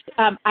Christ,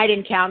 I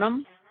didn't count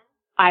them.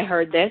 I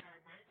heard this,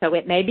 so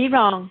it may be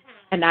wrong,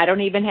 and I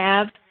can't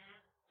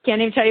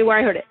even tell you where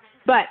I heard it.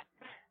 But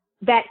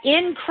that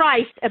in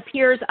Christ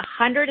appears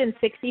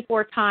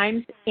 164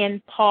 times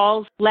in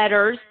Paul's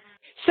letters.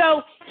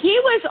 So he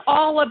was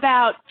all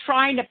about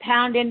trying to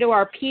pound into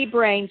our pea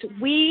brains,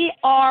 we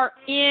are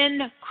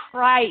in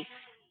Christ.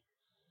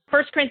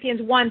 1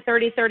 Corinthians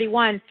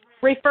 1:30-31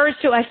 refers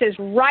to us as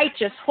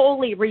righteous,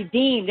 holy,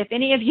 redeemed. If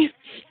any of you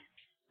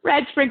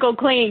read Sprinkled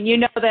Clean, you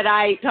know that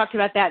I talked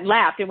about that and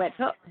laughed and went,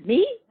 oh,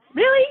 me?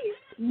 Really?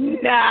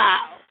 No.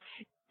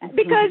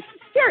 Because,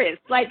 serious,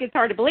 like it's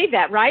hard to believe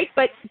that, right?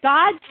 But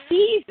God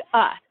sees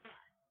us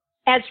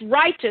as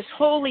righteous,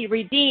 holy,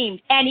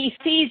 redeemed, and he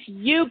sees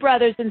you,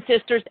 brothers and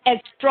sisters, as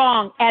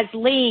strong, as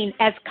lean,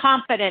 as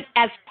confident,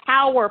 as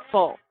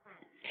powerful.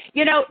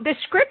 You know, the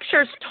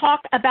scriptures talk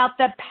about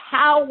the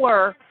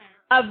power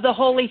of the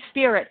Holy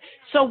Spirit.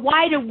 So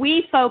why do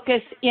we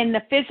focus in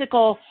the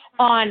physical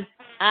on,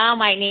 oh,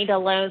 I need to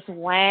lose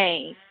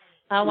weight.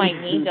 Oh, I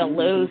need to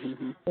lose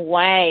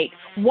weight.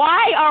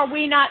 Why are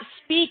we not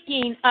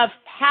speaking of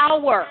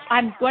power?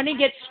 I'm going to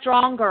get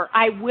stronger.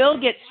 I will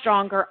get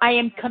stronger. I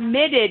am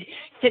committed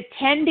to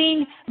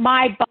tending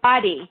my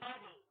body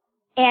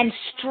and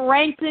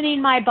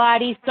strengthening my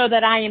body so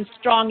that I am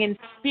strong in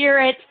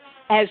spirit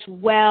as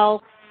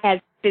well as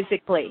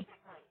physically.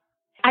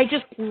 I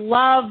just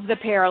love the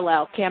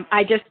parallel, Kim.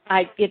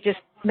 It just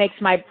makes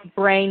my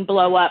brain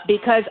blow up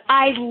because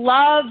I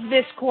love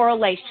this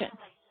correlation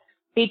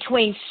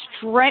between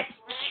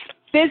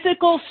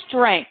physical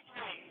strength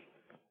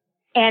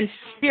and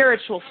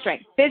spiritual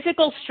strength.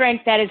 Physical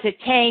strength that is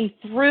attained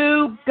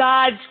through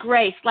God's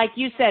grace. Like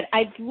you said,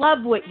 I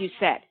love what you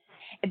said.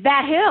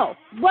 That hill,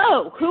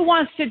 whoa, who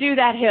wants to do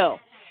that hill?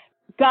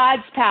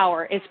 God's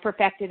power is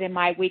perfected in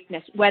my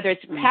weakness, whether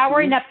it's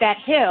powering up that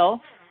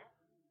hill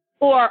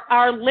or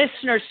our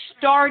listeners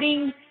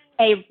starting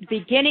a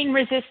beginning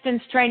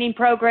resistance training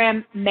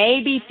program,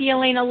 maybe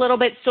feeling a little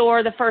bit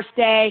sore the first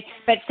day,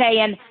 but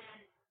saying,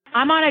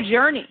 I'm on a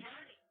journey.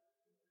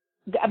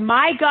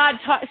 My God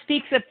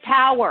speaks of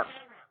power,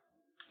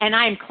 and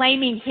I am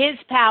claiming his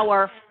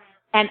power,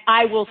 and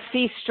I will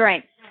see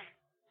strength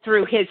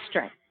through his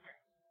strength.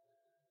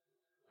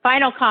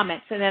 Final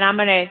comments, and then I'm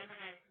going to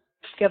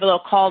give a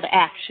little call to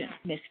action,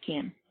 Miss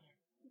Kim.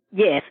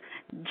 Yes.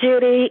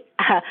 Judy,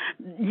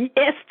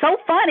 it's so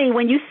funny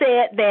when you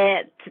said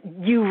that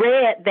you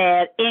read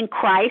that in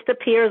Christ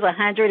appears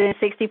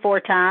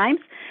 164 times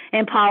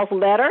in Paul's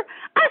letter.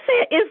 I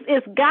said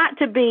it's got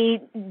to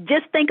be,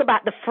 just think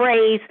about the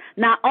phrase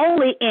not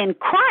only in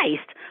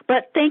Christ,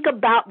 but think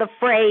about the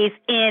phrase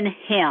in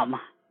him.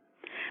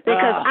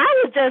 Because I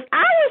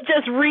was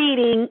just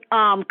reading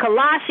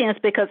Colossians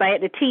because I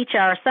had to teach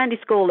our Sunday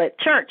school at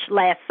church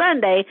last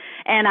Sunday,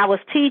 and I was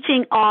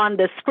teaching on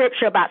the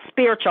scripture about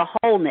spiritual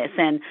wholeness,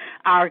 and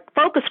our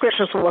focus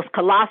scriptures was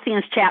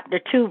Colossians chapter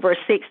 2, verse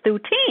 6 through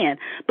 10.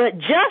 But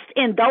just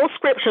in those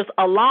scriptures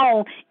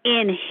alone,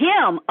 in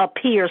him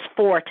appears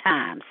 4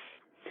 times.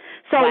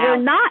 So We're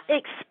not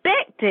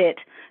expected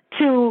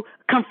to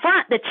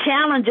confront the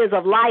challenges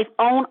of life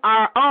on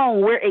our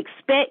own. We're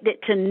expected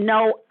to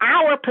know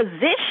our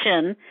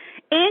position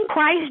in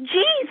Christ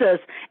Jesus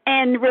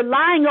and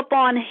relying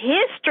upon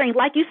his strength,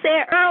 like you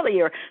said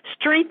earlier,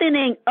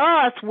 strengthening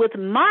us with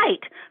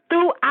might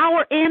through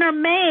our inner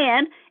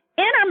man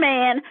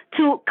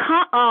to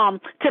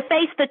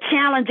face the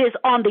challenges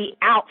on the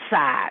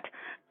outside.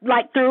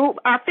 like through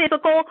our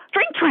physical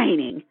strength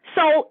training.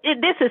 So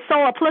this is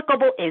so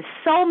applicable in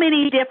so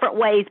many different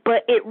ways,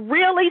 but it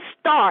really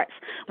starts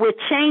with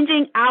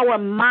changing our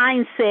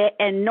mindset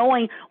and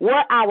knowing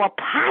what our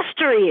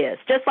posture is,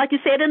 just like you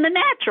said in the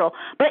natural.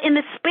 But in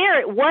the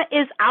spirit, what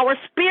is our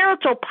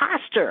spiritual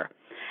posture?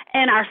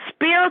 And our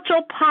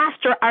spiritual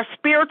posture, our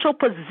spiritual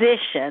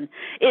position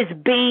is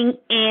being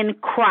in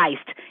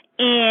Christ,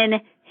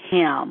 in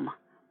Him.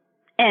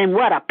 And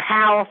what a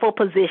powerful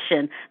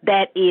position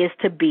that is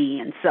to be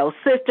in. So,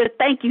 sister,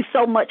 thank you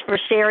so much for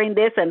sharing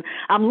this. And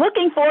I'm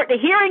looking forward to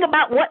hearing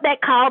about what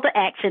that call to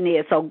action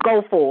is. So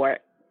go for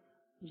it.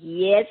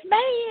 Yes,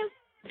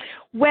 ma'am.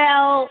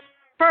 Well,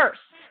 first,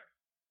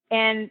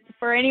 and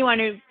for anyone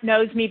who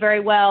knows me very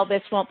well,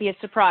 this won't be a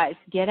surprise.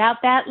 Get out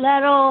that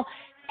little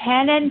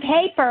pen and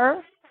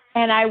paper,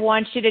 and I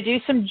want you to do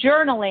some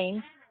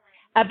journaling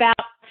about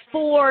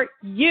for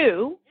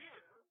you.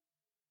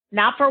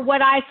 Not for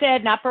what I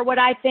said, not for what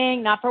I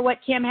think, not for what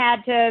Kim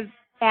had to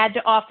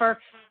offer.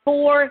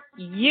 For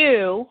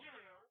you,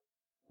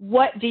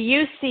 what do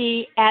you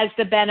see as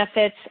the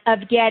benefits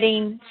of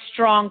getting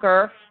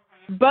stronger,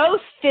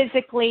 both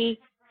physically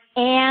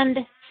and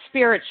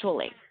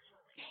spiritually?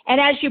 And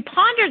as you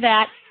ponder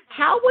that,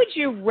 how would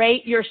you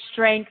rate your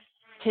strength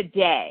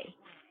today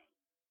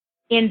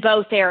in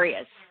both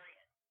areas?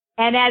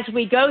 And as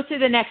we go through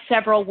the next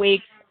several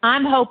weeks,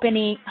 I'm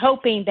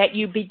hoping that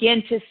you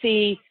begin to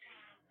see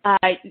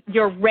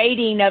your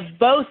rating of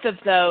both of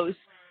those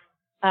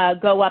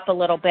go up a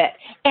little bit.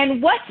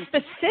 And what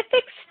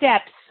specific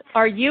steps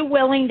are you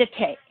willing to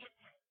take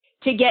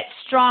to get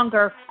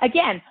stronger,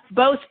 again,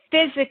 both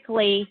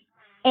physically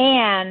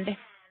and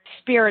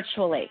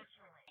spiritually?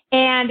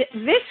 And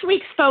this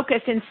week's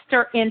focus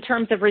in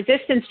terms of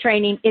resistance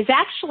training is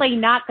actually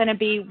not going to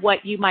be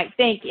what you might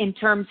think in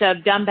terms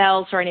of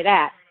dumbbells or any of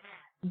that.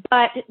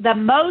 But the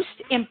most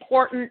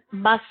important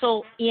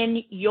muscle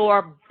in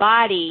your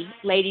body,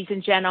 ladies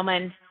and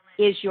gentlemen,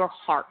 is your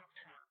heart.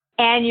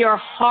 And your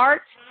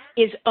heart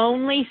is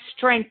only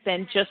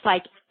strengthened, just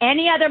like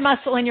any other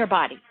muscle in your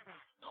body,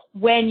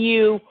 when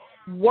you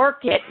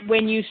work it,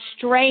 when you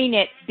strain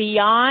it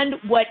beyond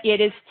what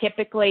it is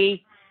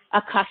typically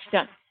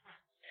accustomed.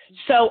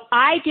 So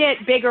I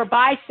get bigger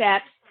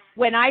biceps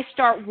when I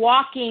start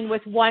walking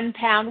with 1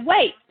 pound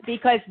weight,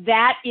 because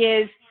that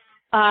is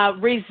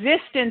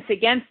resistance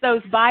against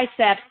those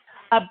biceps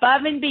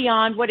above and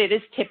beyond what it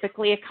is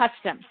typically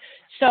accustomed.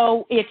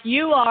 So if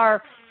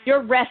your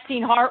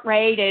resting heart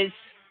rate is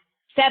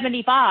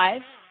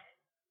 75,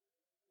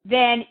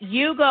 then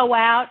you go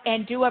out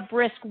and do a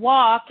brisk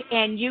walk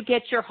and you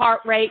get your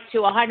heart rate to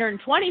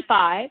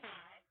 125.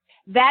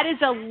 That is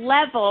a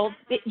level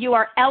that you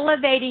are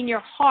elevating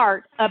your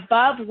heart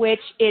above which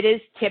it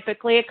is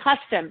typically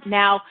accustomed.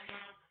 Now,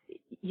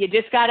 you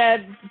just got to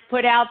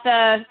put out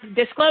the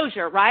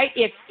disclosure, right?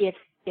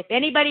 If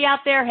anybody out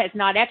there has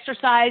not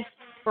exercised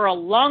for a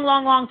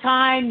long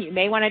time, you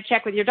may want to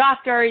check with your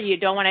doctor. You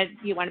want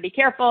to be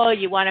careful.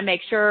 You want to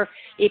make sure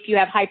if you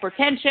have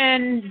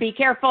hypertension, be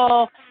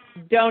careful.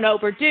 Don't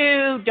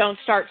overdo. Don't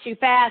start too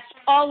fast.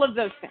 All of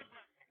those things.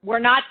 We're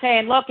not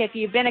saying, look, if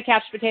you've been a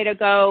couch potato,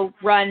 go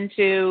run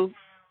to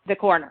the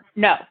corner.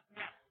 No.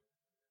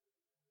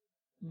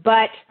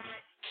 But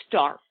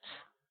start.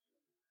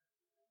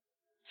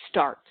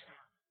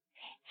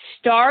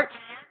 Start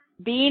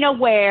being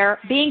aware,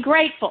 being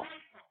grateful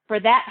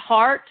for that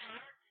heart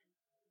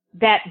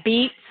that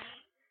beats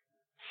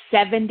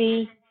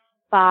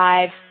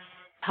 75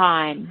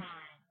 times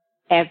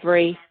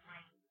every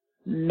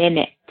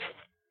minute.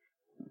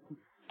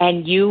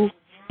 And you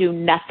do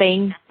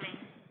nothing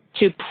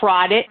to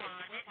prod it,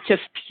 to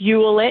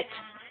fuel it,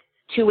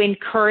 to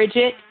encourage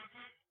it.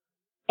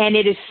 And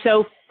it is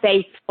so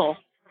faithful.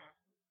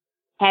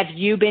 Have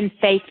you been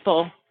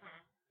faithful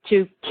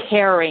to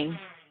caring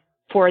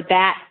for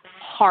that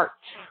heart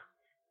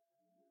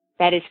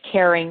that is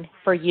caring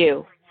for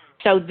you?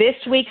 So this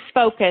week's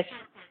focus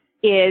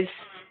is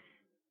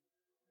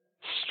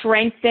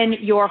strengthen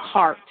your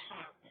heart.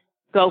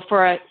 Go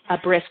for a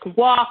brisk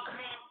walk,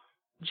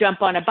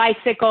 jump on a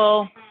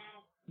bicycle,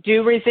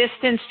 do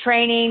resistance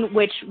training,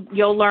 which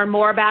you'll learn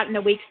more about in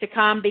the weeks to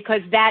come,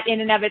 because that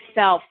in and of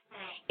itself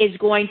is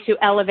going to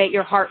elevate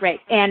your heart rate.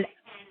 And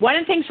one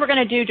of the things we're going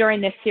to do during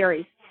this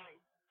series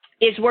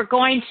is we're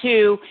going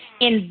to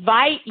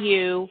invite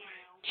you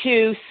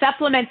to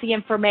supplement the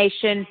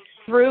information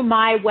through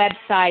my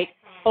website,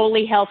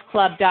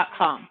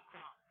 holyhealthclub.com.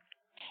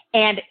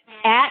 And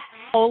at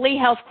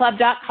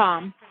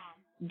holyhealthclub.com,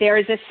 there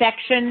is a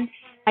section,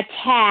 a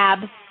tab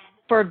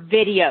for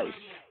videos.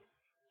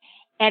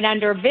 And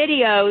under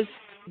videos,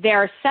 there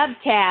are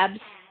sub-tabs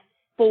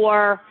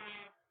for,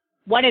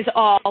 one is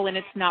all, and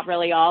it's not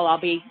really all, I'll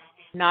be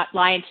not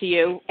lying to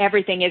you,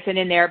 everything isn't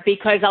in there,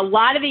 because a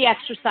lot of the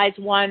exercise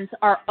ones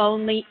are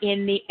only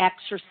in the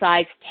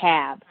exercise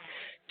tab.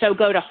 So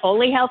go to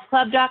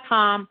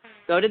holyhealthclub.com,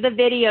 go to the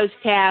videos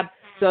tab,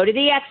 go to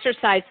the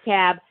exercise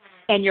tab,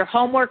 and your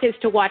homework is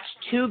to watch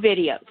 2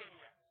 videos.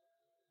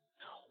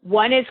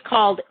 One is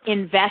called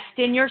Invest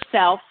in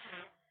Yourself,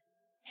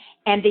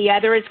 and the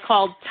other is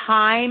called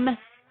Time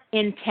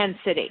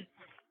Intensity.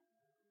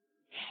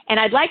 And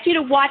I'd like you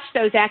to watch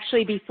those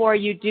actually before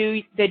you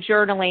do the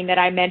journaling that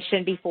I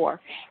mentioned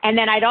before. And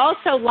then I'd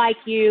also like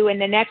you in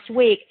the next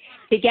week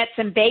to get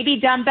some baby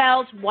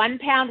dumbbells, 1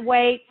 pound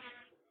weight.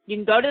 You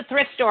can go to the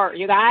thrift store,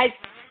 you guys.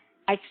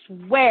 I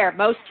swear,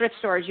 most thrift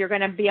stores, you're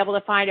going to be able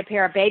to find a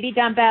pair of baby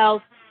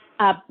dumbbells,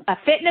 a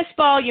fitness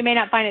ball. You may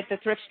not find it at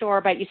the thrift store,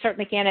 but you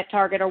certainly can at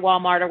Target or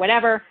Walmart or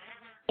whatever,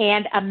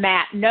 and a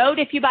mat. Note,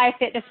 if you buy a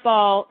fitness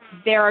ball,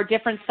 there are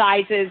different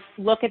sizes.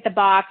 Look at the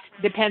box.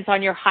 Depends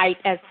on your height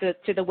as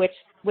to the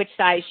which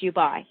size you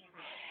buy.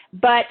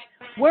 But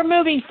we're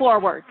moving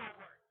forward,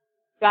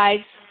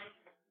 guys.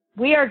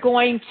 We are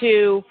going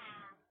to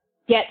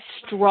get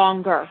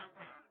stronger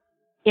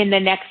in the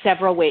next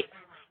several weeks,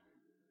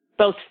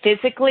 both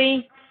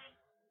physically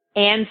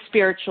and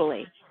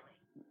spiritually.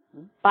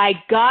 By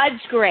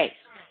God's grace,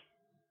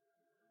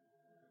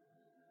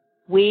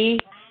 we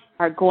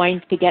are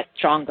going to get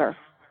stronger,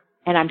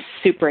 and I'm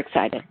super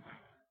excited.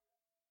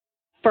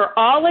 For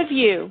all of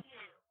you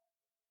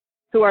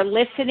who are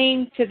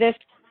listening to this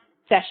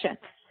session,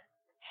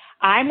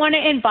 I want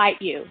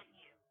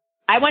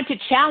to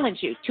challenge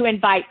you to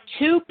invite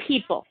 2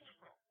 people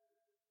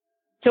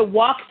to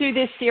walk through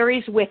this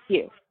series with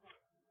you,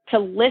 to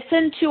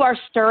listen to our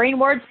Stirring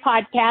Words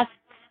podcast,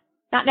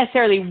 not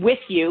necessarily with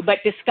you, but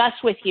discuss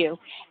with you,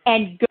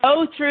 and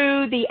go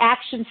through the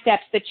action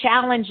steps, the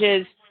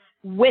challenges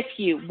with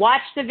you.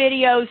 Watch the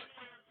videos,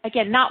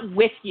 again, not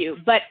with you,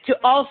 but to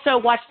also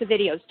watch the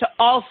videos, to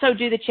also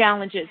do the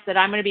challenges that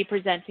I'm going to be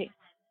presenting.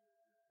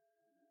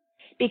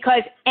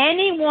 Because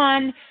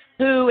anyone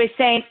who is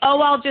saying, oh,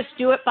 I'll just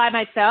do it by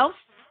myself,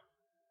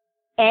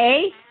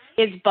 A,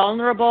 is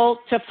vulnerable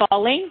to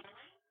falling,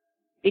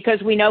 because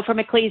we know from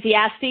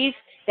Ecclesiastes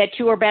that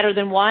 2 are better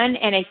than 1,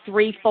 and a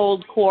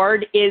 3-fold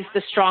cord is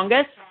the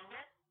strongest.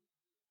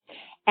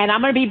 And I'm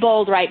going to be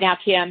bold right now,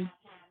 Kim.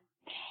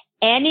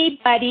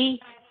 Anybody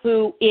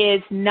who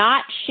is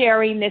not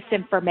sharing this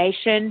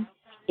information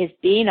is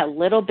being a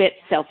little bit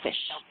selfish,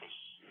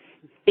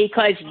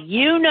 because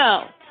you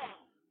know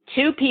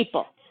 2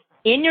 people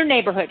in your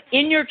neighborhood,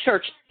 in your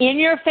church, in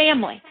your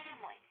family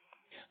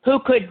who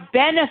could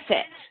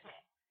benefit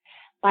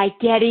by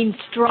getting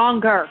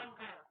stronger,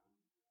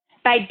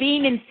 by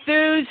being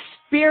enthused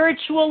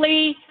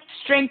spiritually,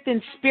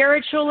 strengthened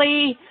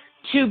spiritually,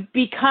 to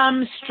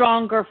become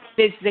stronger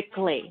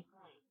physically.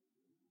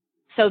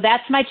 So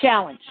that's my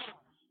challenge.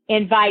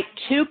 Invite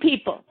 2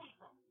 people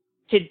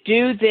to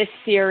do this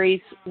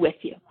series with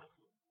you.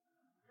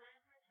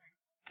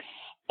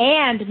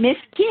 And Miss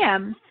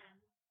Kim,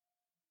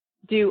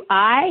 do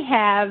I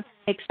have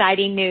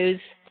exciting news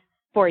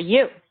for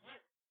you?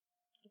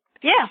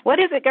 Yeah, what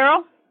is it,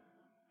 girl?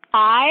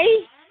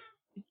 I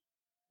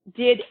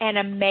did an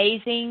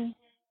amazing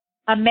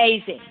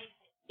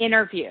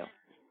interview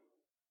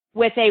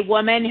with a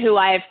woman who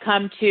I have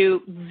come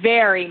to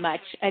very much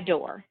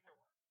adore,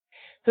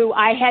 who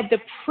I had the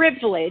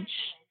privilege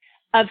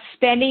of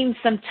spending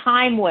some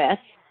time with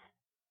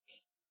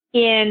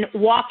in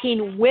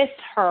walking with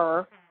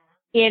her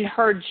in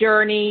her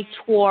journey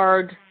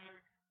toward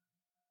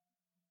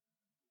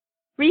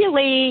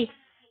really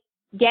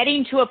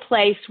getting to a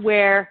place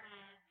where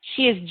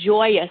she is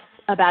joyous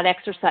about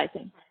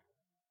exercising,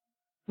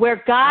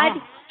 where God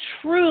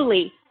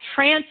truly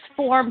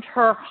transformed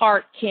her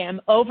heart,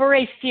 Kim, over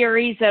a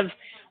series of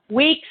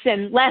weeks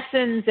and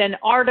lessons and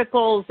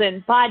articles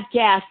and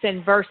podcasts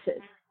and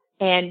verses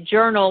and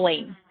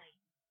journaling.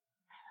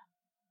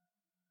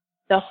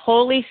 The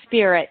Holy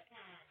Spirit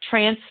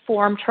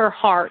transformed her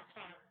heart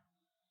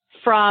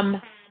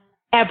from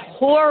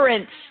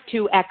abhorrence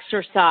to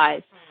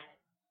exercise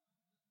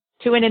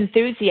to an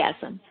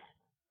enthusiasm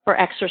for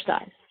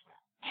exercise.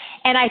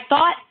 And I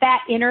thought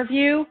that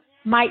interview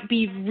might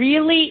be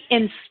really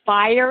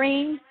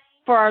inspiring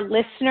for our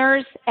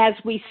listeners as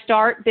we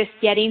start this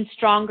Getting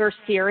Stronger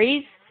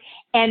series.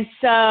 And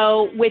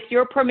so with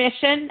your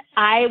permission,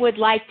 I would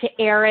like to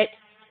air it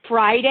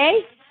Friday,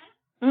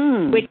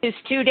 which is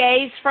 2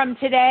 days from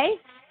today.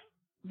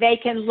 They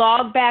can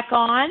log back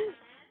on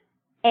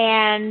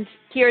and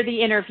hear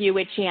the interview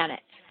with Janet.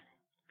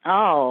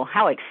 Oh,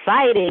 how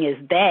exciting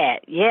is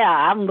that? Yeah,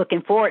 I'm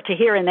looking forward to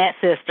hearing that,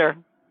 sister.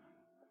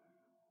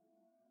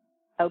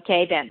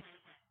 Okay, then.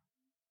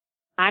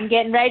 I'm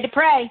getting ready to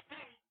pray.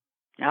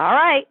 All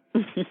right.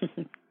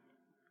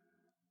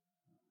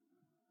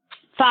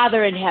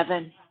 Father in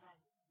heaven,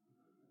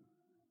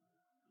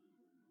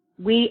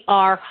 we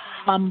are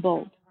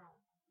humbled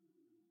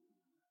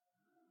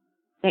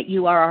that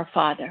you are our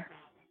Father.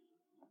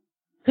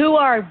 Who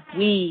are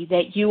we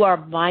that you are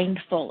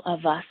mindful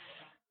of us?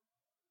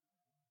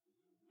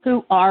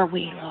 Who are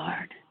we,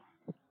 Lord,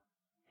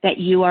 that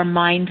you are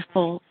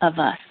mindful of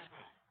us?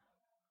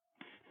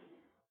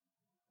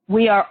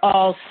 We are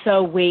all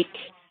so weak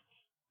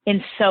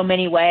in so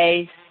many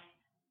ways.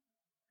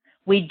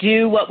 We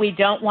do what we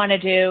don't want to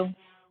do,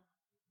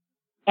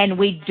 and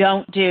we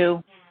don't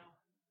do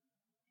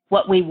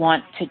what we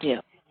want to do.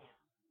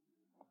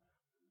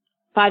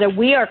 Father,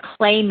 we are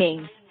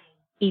claiming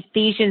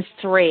Ephesians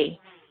 3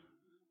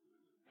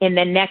 in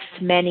the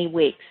next many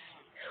weeks.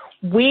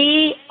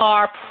 We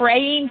are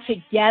praying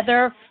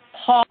together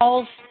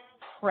Paul's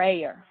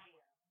prayer,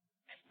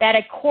 that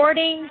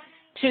according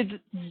to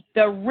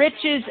the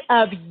riches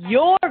of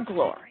your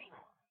glory,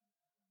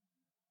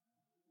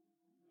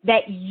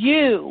 that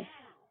you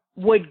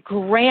would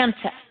grant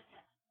us,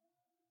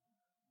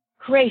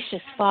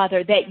 gracious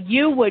Father, that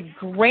you would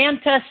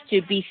grant us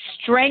to be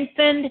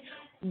strengthened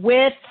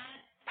with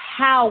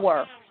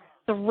power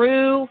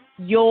through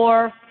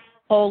your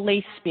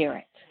Holy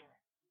Spirit.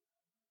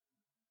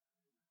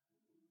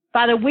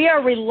 Father, we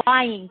are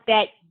relying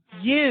that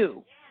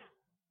you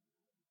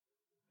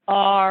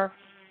are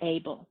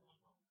able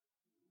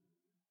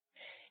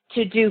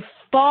to do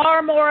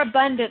far more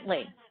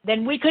abundantly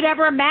than we could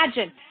ever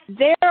imagine.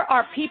 There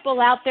are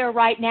people out there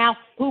right now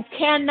who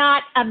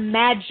cannot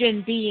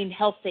imagine being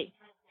healthy,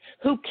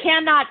 who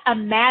cannot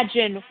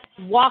imagine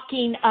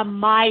walking a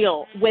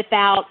mile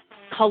without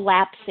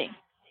collapsing,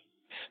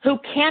 who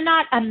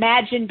cannot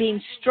imagine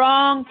being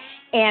strong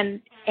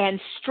and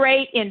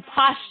straight in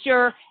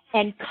posture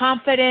and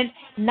confident,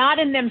 not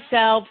in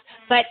themselves,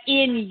 but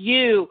in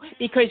you,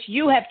 because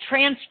you have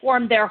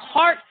transformed their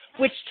heart,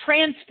 which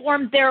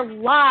transformed their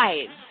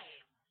lives.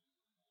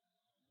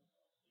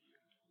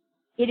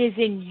 It is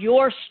in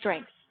your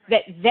strength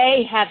that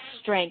they have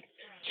strength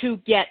to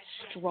get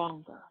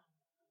stronger.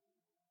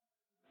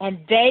 And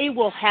they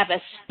will have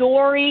a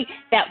story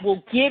that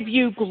will give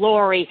you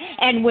glory.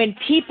 And when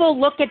people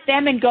look at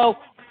them and go,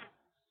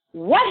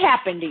 what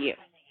happened to you?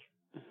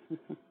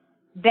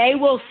 They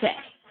will say,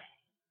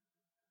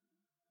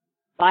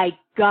 by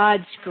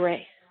God's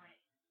grace,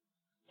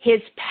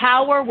 his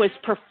power was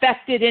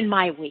perfected in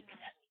my weakness.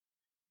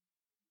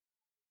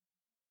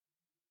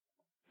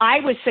 I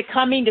was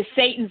succumbing to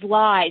Satan's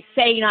lies,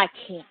 saying I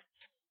can't.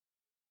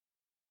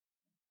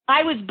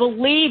 I was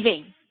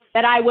believing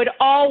that I would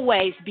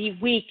always be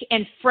weak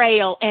and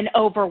frail and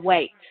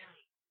overweight.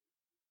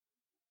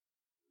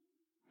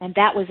 And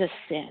that was a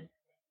sin.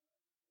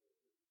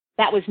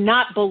 That was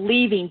not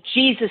believing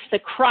Jesus the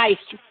Christ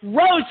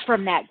rose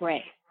from that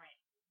grave.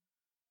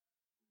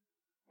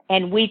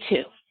 And we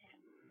too,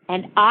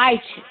 and I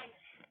too,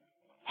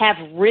 have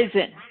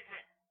risen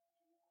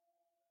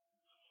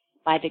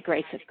by the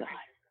grace of God.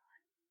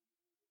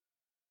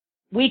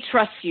 We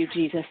trust you,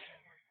 Jesus.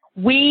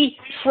 We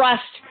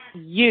trust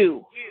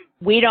you.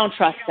 We don't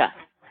trust us.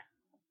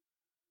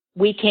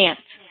 We can't.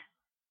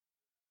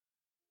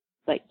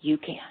 But you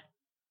can.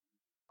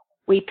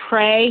 We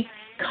pray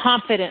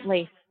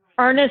confidently,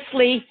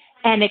 earnestly,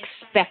 and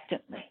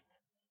expectantly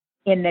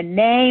in the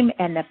name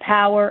and the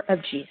power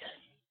of Jesus.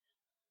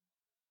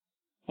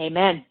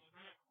 Amen.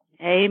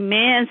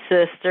 Amen,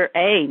 sister.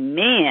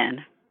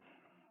 Amen.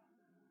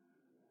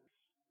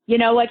 You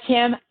know what,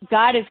 Kim?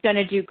 God is going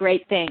to do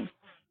great things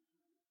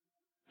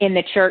in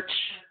the church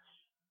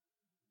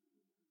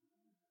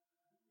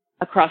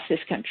across this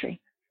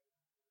country.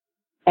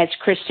 As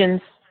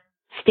Christians,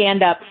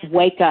 stand up,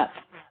 wake up,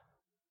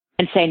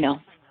 and say no.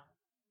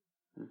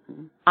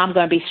 Mm-hmm. I'm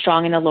going to be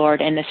strong in the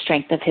Lord and the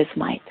strength of his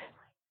might.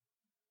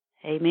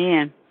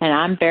 Amen. And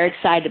I'm very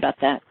excited about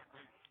that.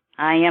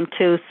 I am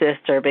too,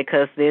 sister,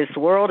 because this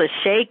world is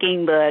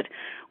shaking, but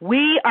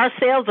we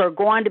ourselves are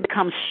going to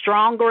become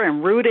stronger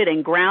and rooted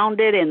and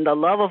grounded in the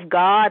love of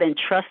God and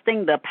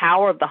trusting the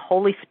power of the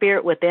Holy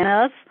Spirit within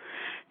us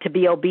to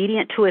be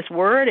obedient to his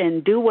word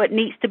and do what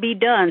needs to be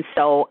done.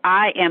 So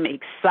I am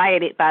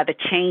excited by the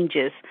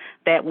changes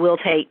that will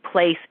take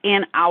place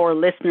in our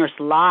listeners'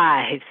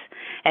 lives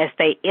as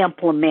they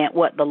implement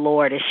what the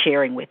Lord is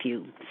sharing with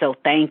you. So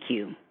thank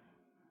you.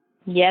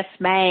 Yes,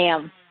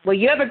 ma'am. Well,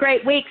 you have a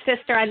great week,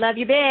 sister. I love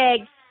you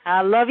big.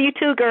 I love you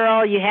too,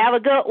 girl. You have a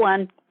good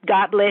one.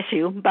 God bless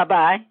you.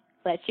 Bye-bye.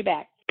 Bless you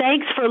back.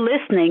 Thanks for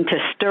listening to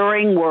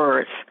Stirring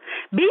Words.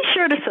 Be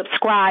sure to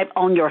subscribe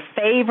on your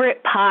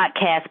favorite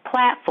podcast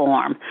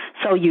platform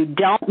so you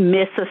don't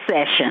miss a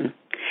session.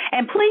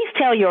 And please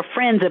tell your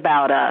friends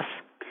about us.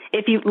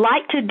 If you'd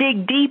like to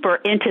dig deeper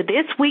into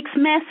this week's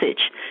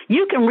message,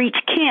 you can reach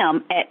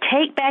Kim at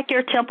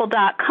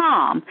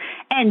TakeBackYourTemple.com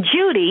and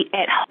Judy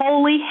at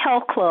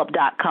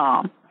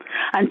HolyHealthClub.com.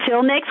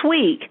 Until next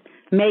week,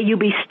 may you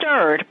be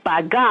stirred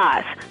by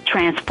God's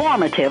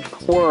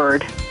transformative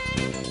word.